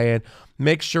Just Saying.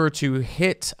 Make sure to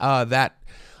hit that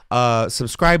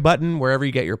subscribe button wherever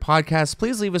you get your podcasts.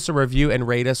 Please leave us a review and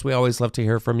rate us. We always love to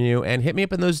hear from you. And hit me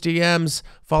up in those DMs.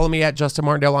 Follow me at Justin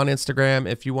Martindale on Instagram.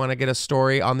 If you want to get a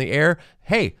story on the air,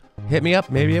 hey, hit me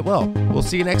up. Maybe it will. We'll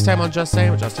see you next time on Just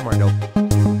Saying with Justin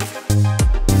Martindale.